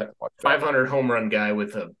he's or a something like that. 500 home run guy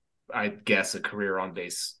with I guess, a career on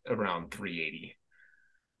base around 380.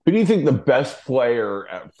 Who do you think the best player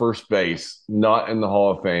at first base, not in the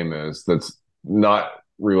Hall of Fame, is that's not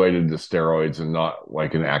related to steroids and not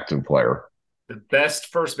like an active player The best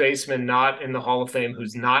first baseman not in the Hall of Fame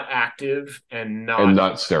who's not active and and not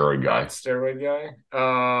not steroid not guy? steroid guy.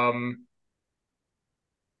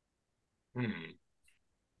 Hmm.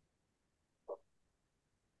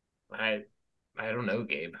 I I don't know,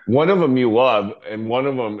 Gabe. One of them you love, and one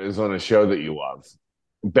of them is on a show that you love.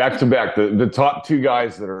 Back to back, the top 2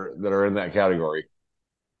 guys that are in that category.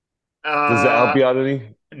 Does that help Uh you out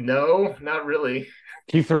any? no, not really.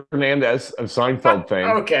 Keith Hernandez of Seinfeld fame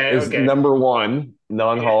Okay, is okay. number 1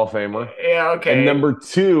 non Yeah, Hall of Famer, yeah, and okay. number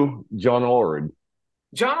 2 John Olerud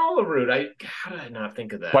John Olerud. How did I not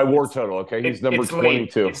think of by that? WAR total. Okay, he's number It's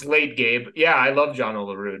late. 22. It's late, Gabe. Yeah, I love John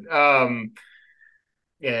Olerud.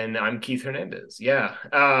 And I'm Keith Hernandez. Yeah.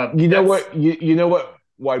 You know That's what? You know what?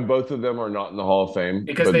 Why both of them are not in the Hall of Fame,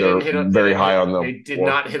 because but they're they very didn't high hit on the they did WAR.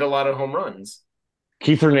 not hit a lot of home runs.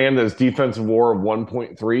 Keith Hernandez, defensive WAR of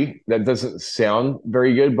 1.3. That doesn't sound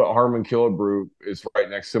very good, but Harmon Killebrew is right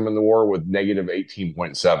next to him in the WAR with negative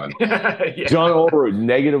 18.7. Yeah. John Olerud,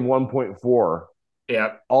 negative 1.4.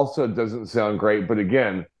 Yeah. Also doesn't sound great, but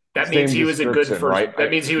again, That means same he was a good description, first right? that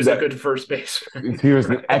means he was a That good first baseman. he was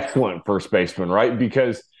an Right. excellent first baseman, right?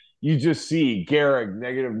 Because you just see Gehrig,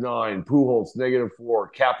 -9, Pujols, -4,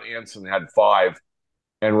 Cap Anson had 5,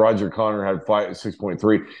 and Roger Connor had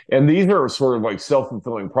 6.3. And these are sort of like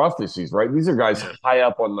self-fulfilling prophecies, right? These are guys Yeah. high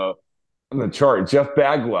up on the chart. Jeff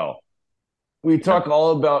Bagwell. We talk Yep.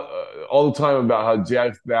 all the time about how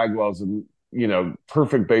Jeff Bagwell's a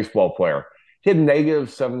perfect baseball player. He had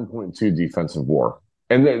 -7.2 defensive WAR,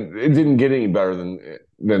 and then it didn't get any better than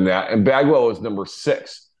that. And Bagwell was number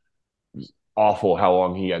 6. It was awful how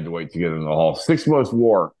long he had to wait to get in the Hall. 6th most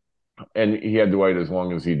WAR, and he had to wait as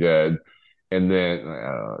long as he did. And then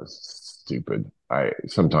stupid. I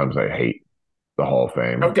sometimes I hate the Hall of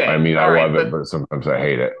Fame. I Okay. mean, I All right. love it, but sometimes I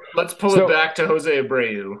hate it. Let's pull it So, back to Jose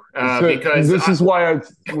Abreu so because this is why I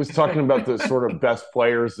was talking about the sort of best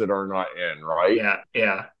players that are not in, right? yeah,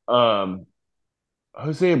 yeah. Um,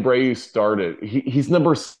 Jose Abreu started. He's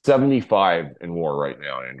number 75 in WAR right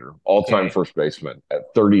now, Andrew, all-time Okay. first baseman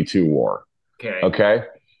at 32 WAR. Okay. Okay,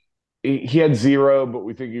 he had 0, but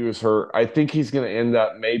we think he was hurt. I think he's going to end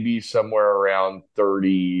up maybe somewhere around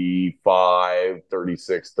 35,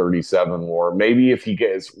 36, 37 WAR. Maybe if he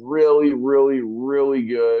gets really, really, really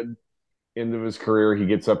good into his career, he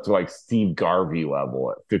gets up to like Steve Garvey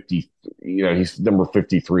level at 50. He's number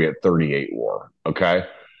 53 at 38 WAR. Okay.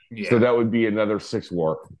 So Yeah. that would be another 6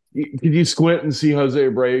 WAR. Could you squint and see Jose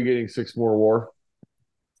Abreu getting 6 more WAR?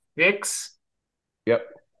 6. Yep.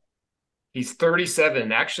 He's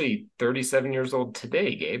 37, actually 37 years old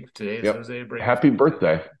today, Gabe. Today is Yep. Jose Abreu's Happy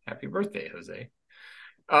birthday. birthday. Happy birthday, Jose.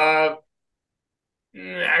 Uh,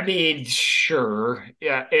 I mean, sure.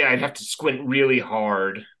 Yeah, I'd have to squint really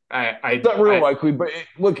hard. Not real I likely, but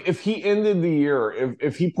look, if he ended the year,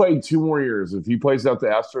 if he played 2 more years, if he plays out the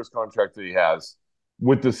Astros contract that he has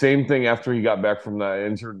with the same thing after he got back from the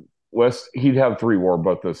injured list, he'd have 3 WAR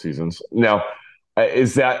both those seasons. Now,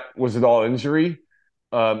 was it all injury?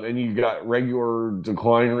 And you got regular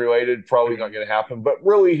decline related, probably not going to happen. But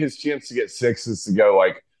really, his chance to get 6 is to go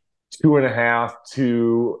like 2.5,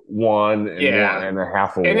 2, 1, and one yeah. and a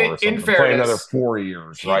half a And WAR or in something. Play another fairness, 4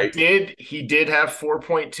 years, he right? did have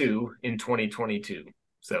 4.2 in 2022.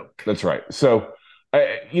 So That's right. So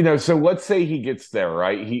let's say he gets there,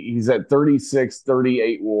 right? He's at 36,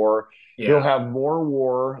 38 WAR. He'll yeah, have more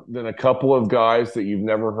WAR than a couple of guys that you've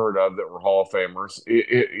never heard of that were Hall of Famers.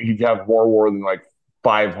 He'd have more WAR than like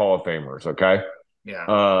 5 Hall of Famers, okay? yeah.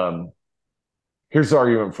 Um, Here's the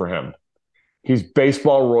argument for him. He's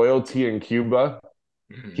baseball royalty in Cuba.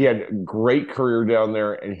 He Mhm. had a great career down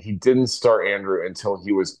there, and he didn't start Andrew until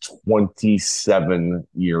he was 27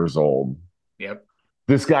 years old. Yep.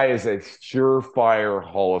 This guy is a surefire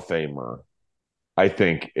Hall of Famer, I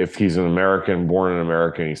think, if he's an American, born in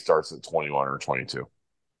America, and he starts at 21 or 22,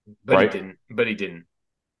 But he right? didn't. But he didn't.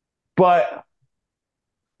 But,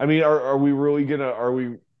 I mean, are we really going to, are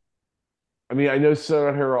we, I mean, I know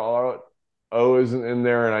Sonohiro O isn't in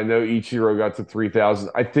there, and I know Ichiro got to 3,000.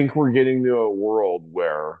 I think we're getting to a world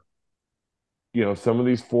where, some of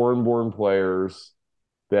these foreign born players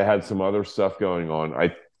that had some other stuff going on,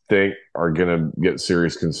 I think are going to get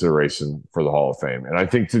serious consideration for the Hall of Fame. And I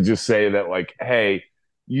think to just say that, like, hey,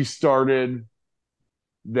 you started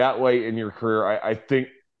that way in your career, I think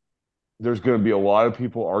there's going to be a lot of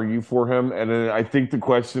people argue for him. And then I think the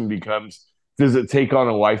question becomes, does it take on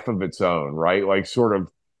a life of its own, right? Like sort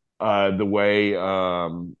of the way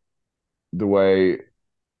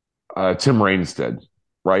Tim Raines did,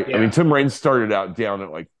 right? I mean, Yeah. Tim Raines started out down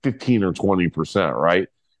at like 15 or 20%, right?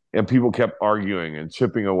 And people kept arguing and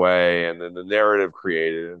chipping away, and then the narrative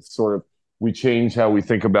created. And sort of we changed how we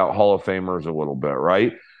think about Hall of Famers a little bit,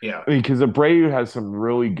 right? Yeah. I mean, because Abreu has some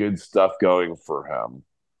really good stuff going for him.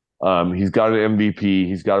 He's got an MVP.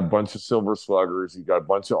 He's got a bunch of Silver Sluggers. He's got a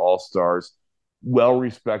bunch of All Stars. Well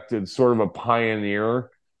respected, sort of a pioneer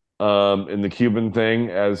in the Cuban thing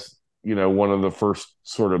as one of the first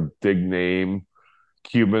sort of big name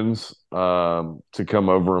Cubans to come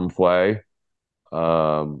over and play.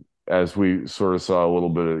 As we sort of saw a little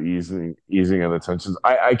bit of easing of the tensions.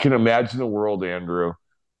 I can imagine a world, Andrew,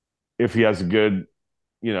 if he has a good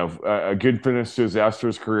finish to his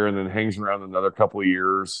Astros career and then hangs around another couple of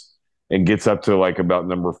years and gets up to like about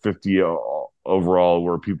number 50 overall,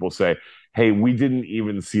 where people say, hey, we didn't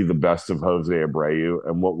even see the best of Jose Abreu,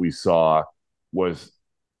 and what we saw was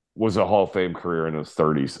a Hall of Fame career in his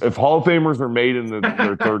 30s. If Hall of Famers are made in their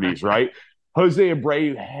 30s, right? Jose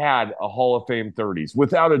Abreu had a Hall of Fame 30s,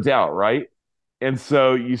 without a doubt, right? And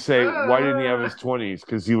so you say, why didn't he have Uh, his 20s?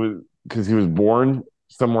 Because he was born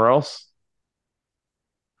somewhere else.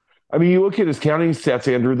 I mean, you look at his counting stats,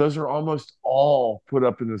 Andrew; those are almost all put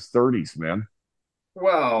up in his 30s, man.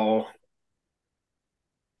 well,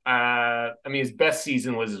 I mean, his best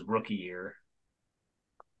season was his rookie year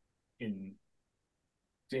in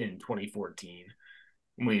 2014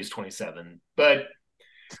 when he was 27. But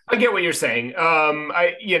I get what you're saying.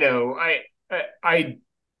 I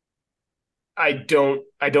I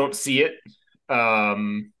don't see it.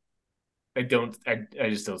 Um, I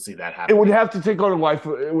just don't see that It would happening. have to take on a life.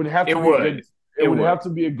 It would have It to be a would. good. It It would would. have to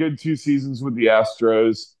be a good 2 seasons with the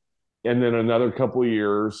Astros, and then another couple of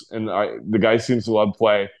years. And the guy seems to love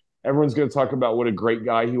play. Everyone's going to talk about what a great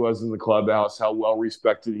guy he was in the clubhouse, how well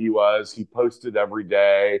respected he was. He posted every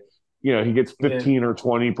day. He gets Yeah. 15 or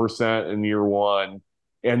 20% in year one,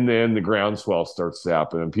 and then the groundswell starts to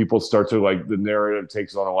happen, and people start to like the narrative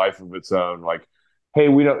takes on a life of its own. Like, hey,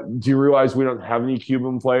 we don't. Do you realize we don't have any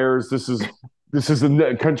Cuban players? This is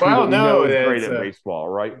a country that Well, we know no, is great it's at baseball,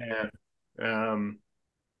 right? yeah.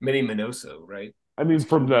 Mini Minoso, right? I mean, Was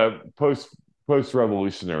from Cuban. the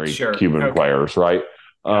post-revolutionary Sure. Cuban Okay. players, right?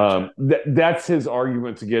 Gotcha. That's his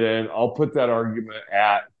argument to get in. I'll put that argument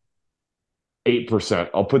at 8%.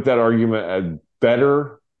 I'll put that argument at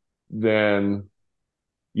better than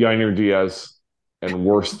Yainer Diaz and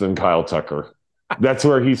worse than Kyle Tucker. That's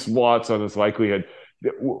where he slots on his likelihood.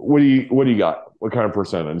 What do you got? What kind of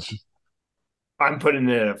percentage? I'm putting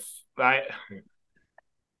it.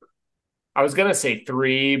 I was gonna say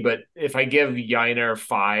three, but if I give Yiner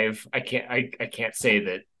five, I can't. I can't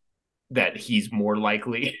say that he's more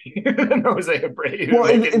likely than Jose Abreu to Well,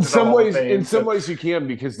 make in, it in into the some Hall of ways, in Fame. some So ways you can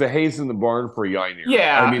because the hay's in the barn for Yainer.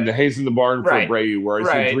 I yeah, mean, the hay's in the barn for right, Abreu, whereas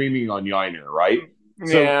you're right, dreaming on Yainer, right?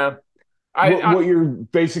 So yeah. what I what you're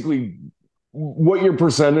basically what your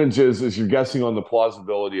percentage is you're guessing on the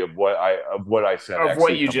plausibility of what I said of what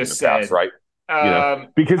actually you coming to just pass, said. right?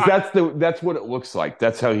 Because I that's what it looks like.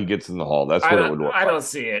 That's how he gets in the hall. That's what it would look I like. don't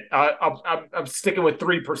see it. I'm sticking with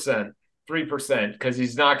 3%. 3% because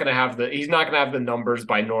he's not gonna have the numbers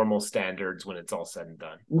by normal standards when it's all said and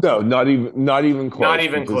done. No, not even Not close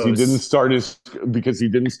even because he didn't close. start his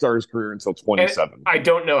career until And 27. I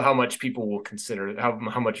don't know how much people will consider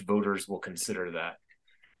how much voters will consider that.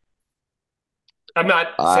 I'm not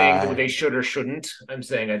saying that Uh, they should or shouldn't. I'm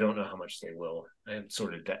saying I don't know how much they will. I'm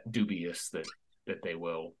sort of dubious that they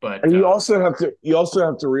will. But And you also have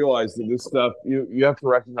to realize that this stuff you have to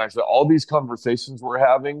recognize that all these conversations we're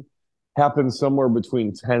having happen somewhere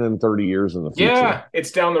between 10 and 30 years in the future, yeah,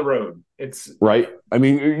 it's down the road. It's right? I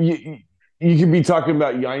mean, you could be talking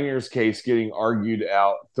about Yainer's case getting argued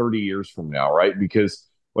out 30 years from now, right? Because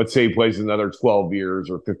let's say he plays another 12 years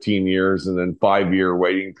or 15 years and then 5 year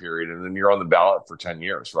waiting period, and then you're on the ballot for 10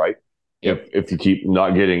 years, right? If yep. if you keep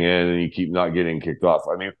not getting in and you keep not getting kicked off.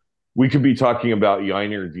 I mean, we could be talking about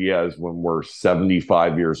Yainer Diaz when we're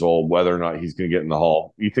 75 years old, whether or not he's going to get in the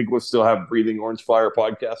hall. You think we'll still have Breathing Orange Fire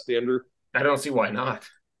podcast, Andrew? I don't see why not.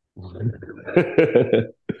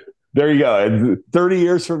 There you go. And 30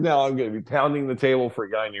 years from now, I'm going to be pounding the table for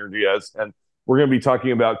Yainer Diaz, and we're going to be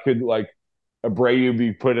talking about could like Abreu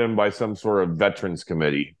be put in by some sort of veterans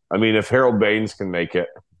committee. I mean, if Harold Baines can make it,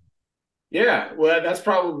 Yeah, well, that's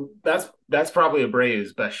probably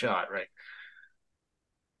Abreu's best shot, right?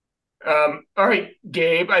 All right,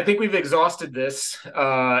 Gabe. I think we've exhausted this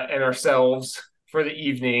and ourselves for the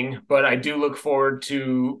evening, but I do look forward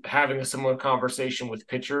to having a similar conversation with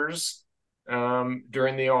pitchers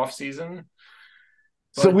during the off season.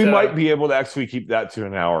 so But we might be able to actually keep that to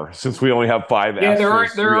an hour since we only have five yeah, there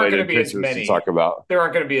aren't going to Astros-related be as pitchers to many. talk about. There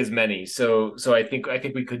aren't going to be as many. So I think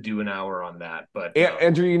we could do an hour on that. But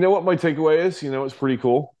Andrew, you know what my takeaway is? You know, it's pretty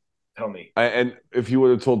cool. tell me. And if you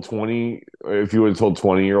would have told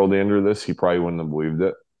 20-year-old Andrew this, he probably wouldn't have believed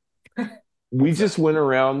it. We What's that? just went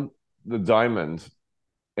around the diamond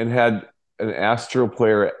and had an Astro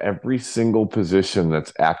player at every single position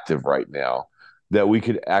that's active right now that we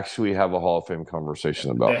could actually have a Hall of Fame conversation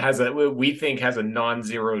That about. has we think has a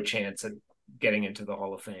non-zero chance at getting into the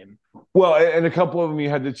Hall of Fame. Well, and a couple of them you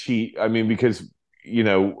had to cheat. I mean, because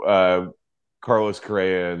Carlos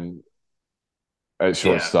Correa and at Yeah,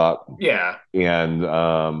 shortstop, yeah.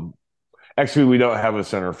 and actually we don't have a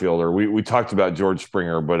center fielder. We talked about George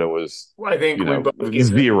Springer, but it was Well, I think we both gave it.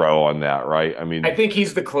 zero on that, right? I I mean, think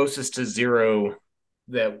he's the closest to zero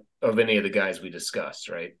that of any of the guys we discussed,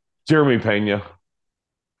 right? Jeremy Pena.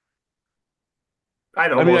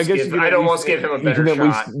 I'd I mean, I almost guess give I'd almost give him a you better can at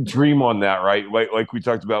least shot. dream on that, right? Like we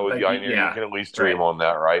talked about with Like Yainer, you yeah, can at least dream right, on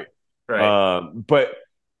that, right? right. But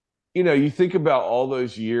you think about all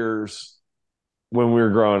those years when we were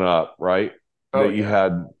growing up, right? Oh That you yeah.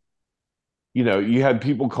 had, you had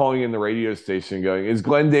people calling in the radio station going, "Is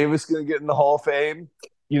Glenn Davis going to get in the Hall of Fame?"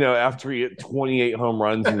 After he hit 28 home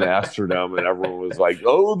runs in the I Astrodome, and everyone was like,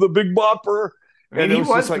 "Oh, the Big Bopper," mean, and it he was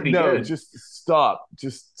just was like, pretty "No, good. just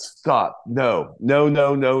stop, no, no,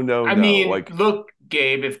 no, no, no, I no." mean, Like, look,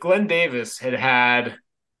 Gabe, if Glenn Davis had had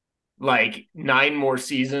like 9 more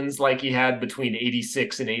seasons like he had between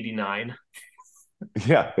 86 and 89.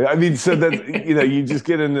 yeah, I mean, so that you just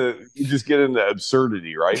get into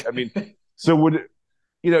absurdity, right? I mean, so would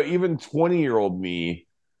even 20-year-old me,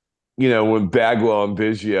 when Bagwell and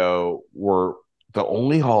Biggio were the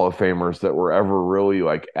only Hall of Famers that were ever really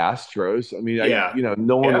like Astros. I mean, Yeah.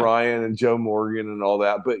 Nolan Yeah. Ryan and Joe Morgan and all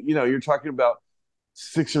that, but you're talking about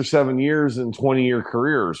 6 or 7 years and 20-year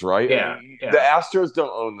careers, right? I Yeah. mean, the Yeah. Astros don't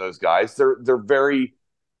own those guys. They're very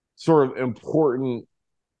sort of important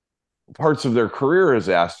parts of their career as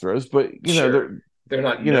Astros, but Sure. they're They're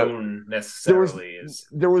not you know known there was necessarily as.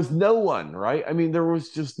 there was no one, right? I mean, there was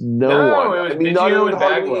just no No, one. it was I mean, not Biggio even and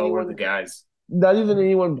hardly Bagwell were the anyone, guys. not even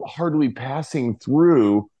anyone hardly passing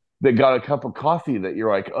through that got a cup of coffee that you're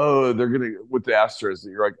like, oh, they're gonna with the Astros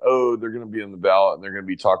that you're like, oh, they're gonna be in the ballot and they're gonna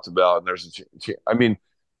be talked about and there's I mean,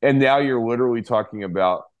 and now you're literally talking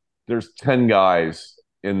about there's 10 guys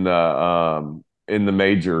in the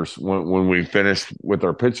majors when we finish with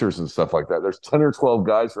our pitchers and stuff like that. There's 10 or 12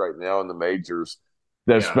 guys right now in the majors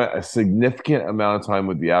that have Yeah. spent a significant amount of time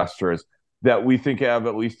with the Astros that we think have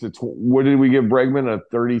at least what did we give Bregman, a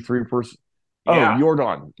 33%? Oh, Yeah.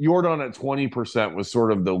 Jordan at 20% was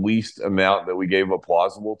sort of the least amount that we gave a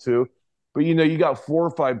plausible to. But you got 4 or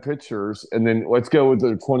 5 pitchers, and then let's go with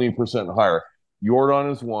the 20% higher. Jordan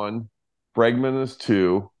is one, Bregman is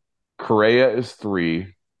two, Correa is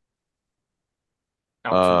three,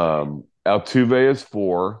 Altuve. Altuve is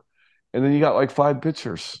four, and then you got like 5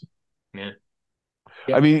 pitchers. Yeah.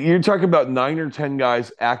 I Yep. mean, you're talking about 9 or 10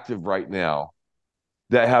 guys active right now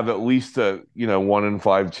that have at least a 1 in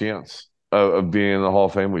 5 chance of being in the Hall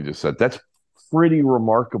of Fame. We just said that's pretty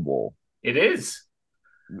remarkable. It is.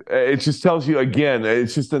 It just tells you again.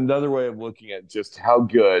 It's just another way of looking at just how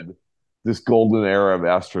good this golden era of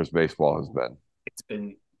Astros baseball has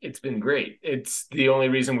been. It's been great. It's the only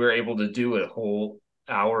reason we're able to do a whole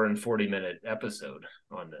hour and 40-minute episode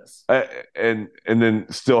on this. And then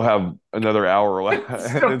still have another hour left, and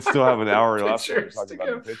So, then still have an hour left when we pictures talk to about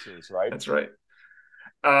the go. pitchers, right? That's right.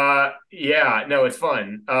 Yeah, no, it's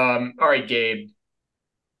fun. All right, Gabe,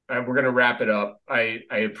 we're gonna wrap it up. I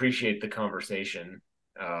appreciate the conversation.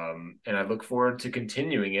 And I look forward to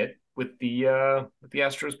continuing it with the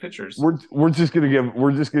Astros pitchers. We're just gonna give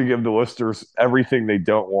the listeners everything they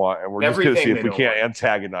don't want, and we're just gonna see Everything if they we don't can't want.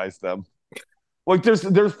 antagonize them. Like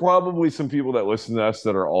there's probably some people that listen to us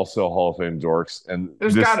that are also Hall of Fame dorks, and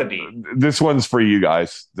There's gotta be. this one's for you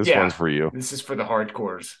guys. This one's Yeah, for you. this is for the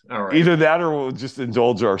hardcores. All right. Either that or we'll just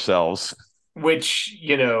indulge ourselves. Which,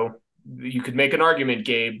 you could make an argument,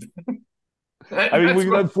 Gabe. I mean, That's we've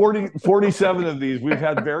what. had 47 of these. We've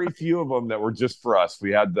had very few of them that were just for us.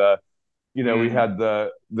 We had we Mm, had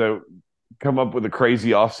the come up with a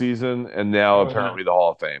crazy off season, and now oh yeah, apparently the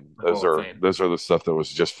Hall of Fame. the Those Hall of are Fame. those are the stuff that was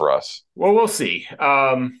just for us. Well, we'll see.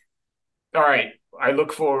 All right. I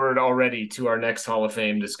look forward already to our next Hall of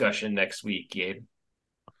Fame discussion next week, Gabe.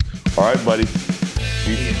 All right, buddy.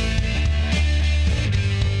 See Peace. you.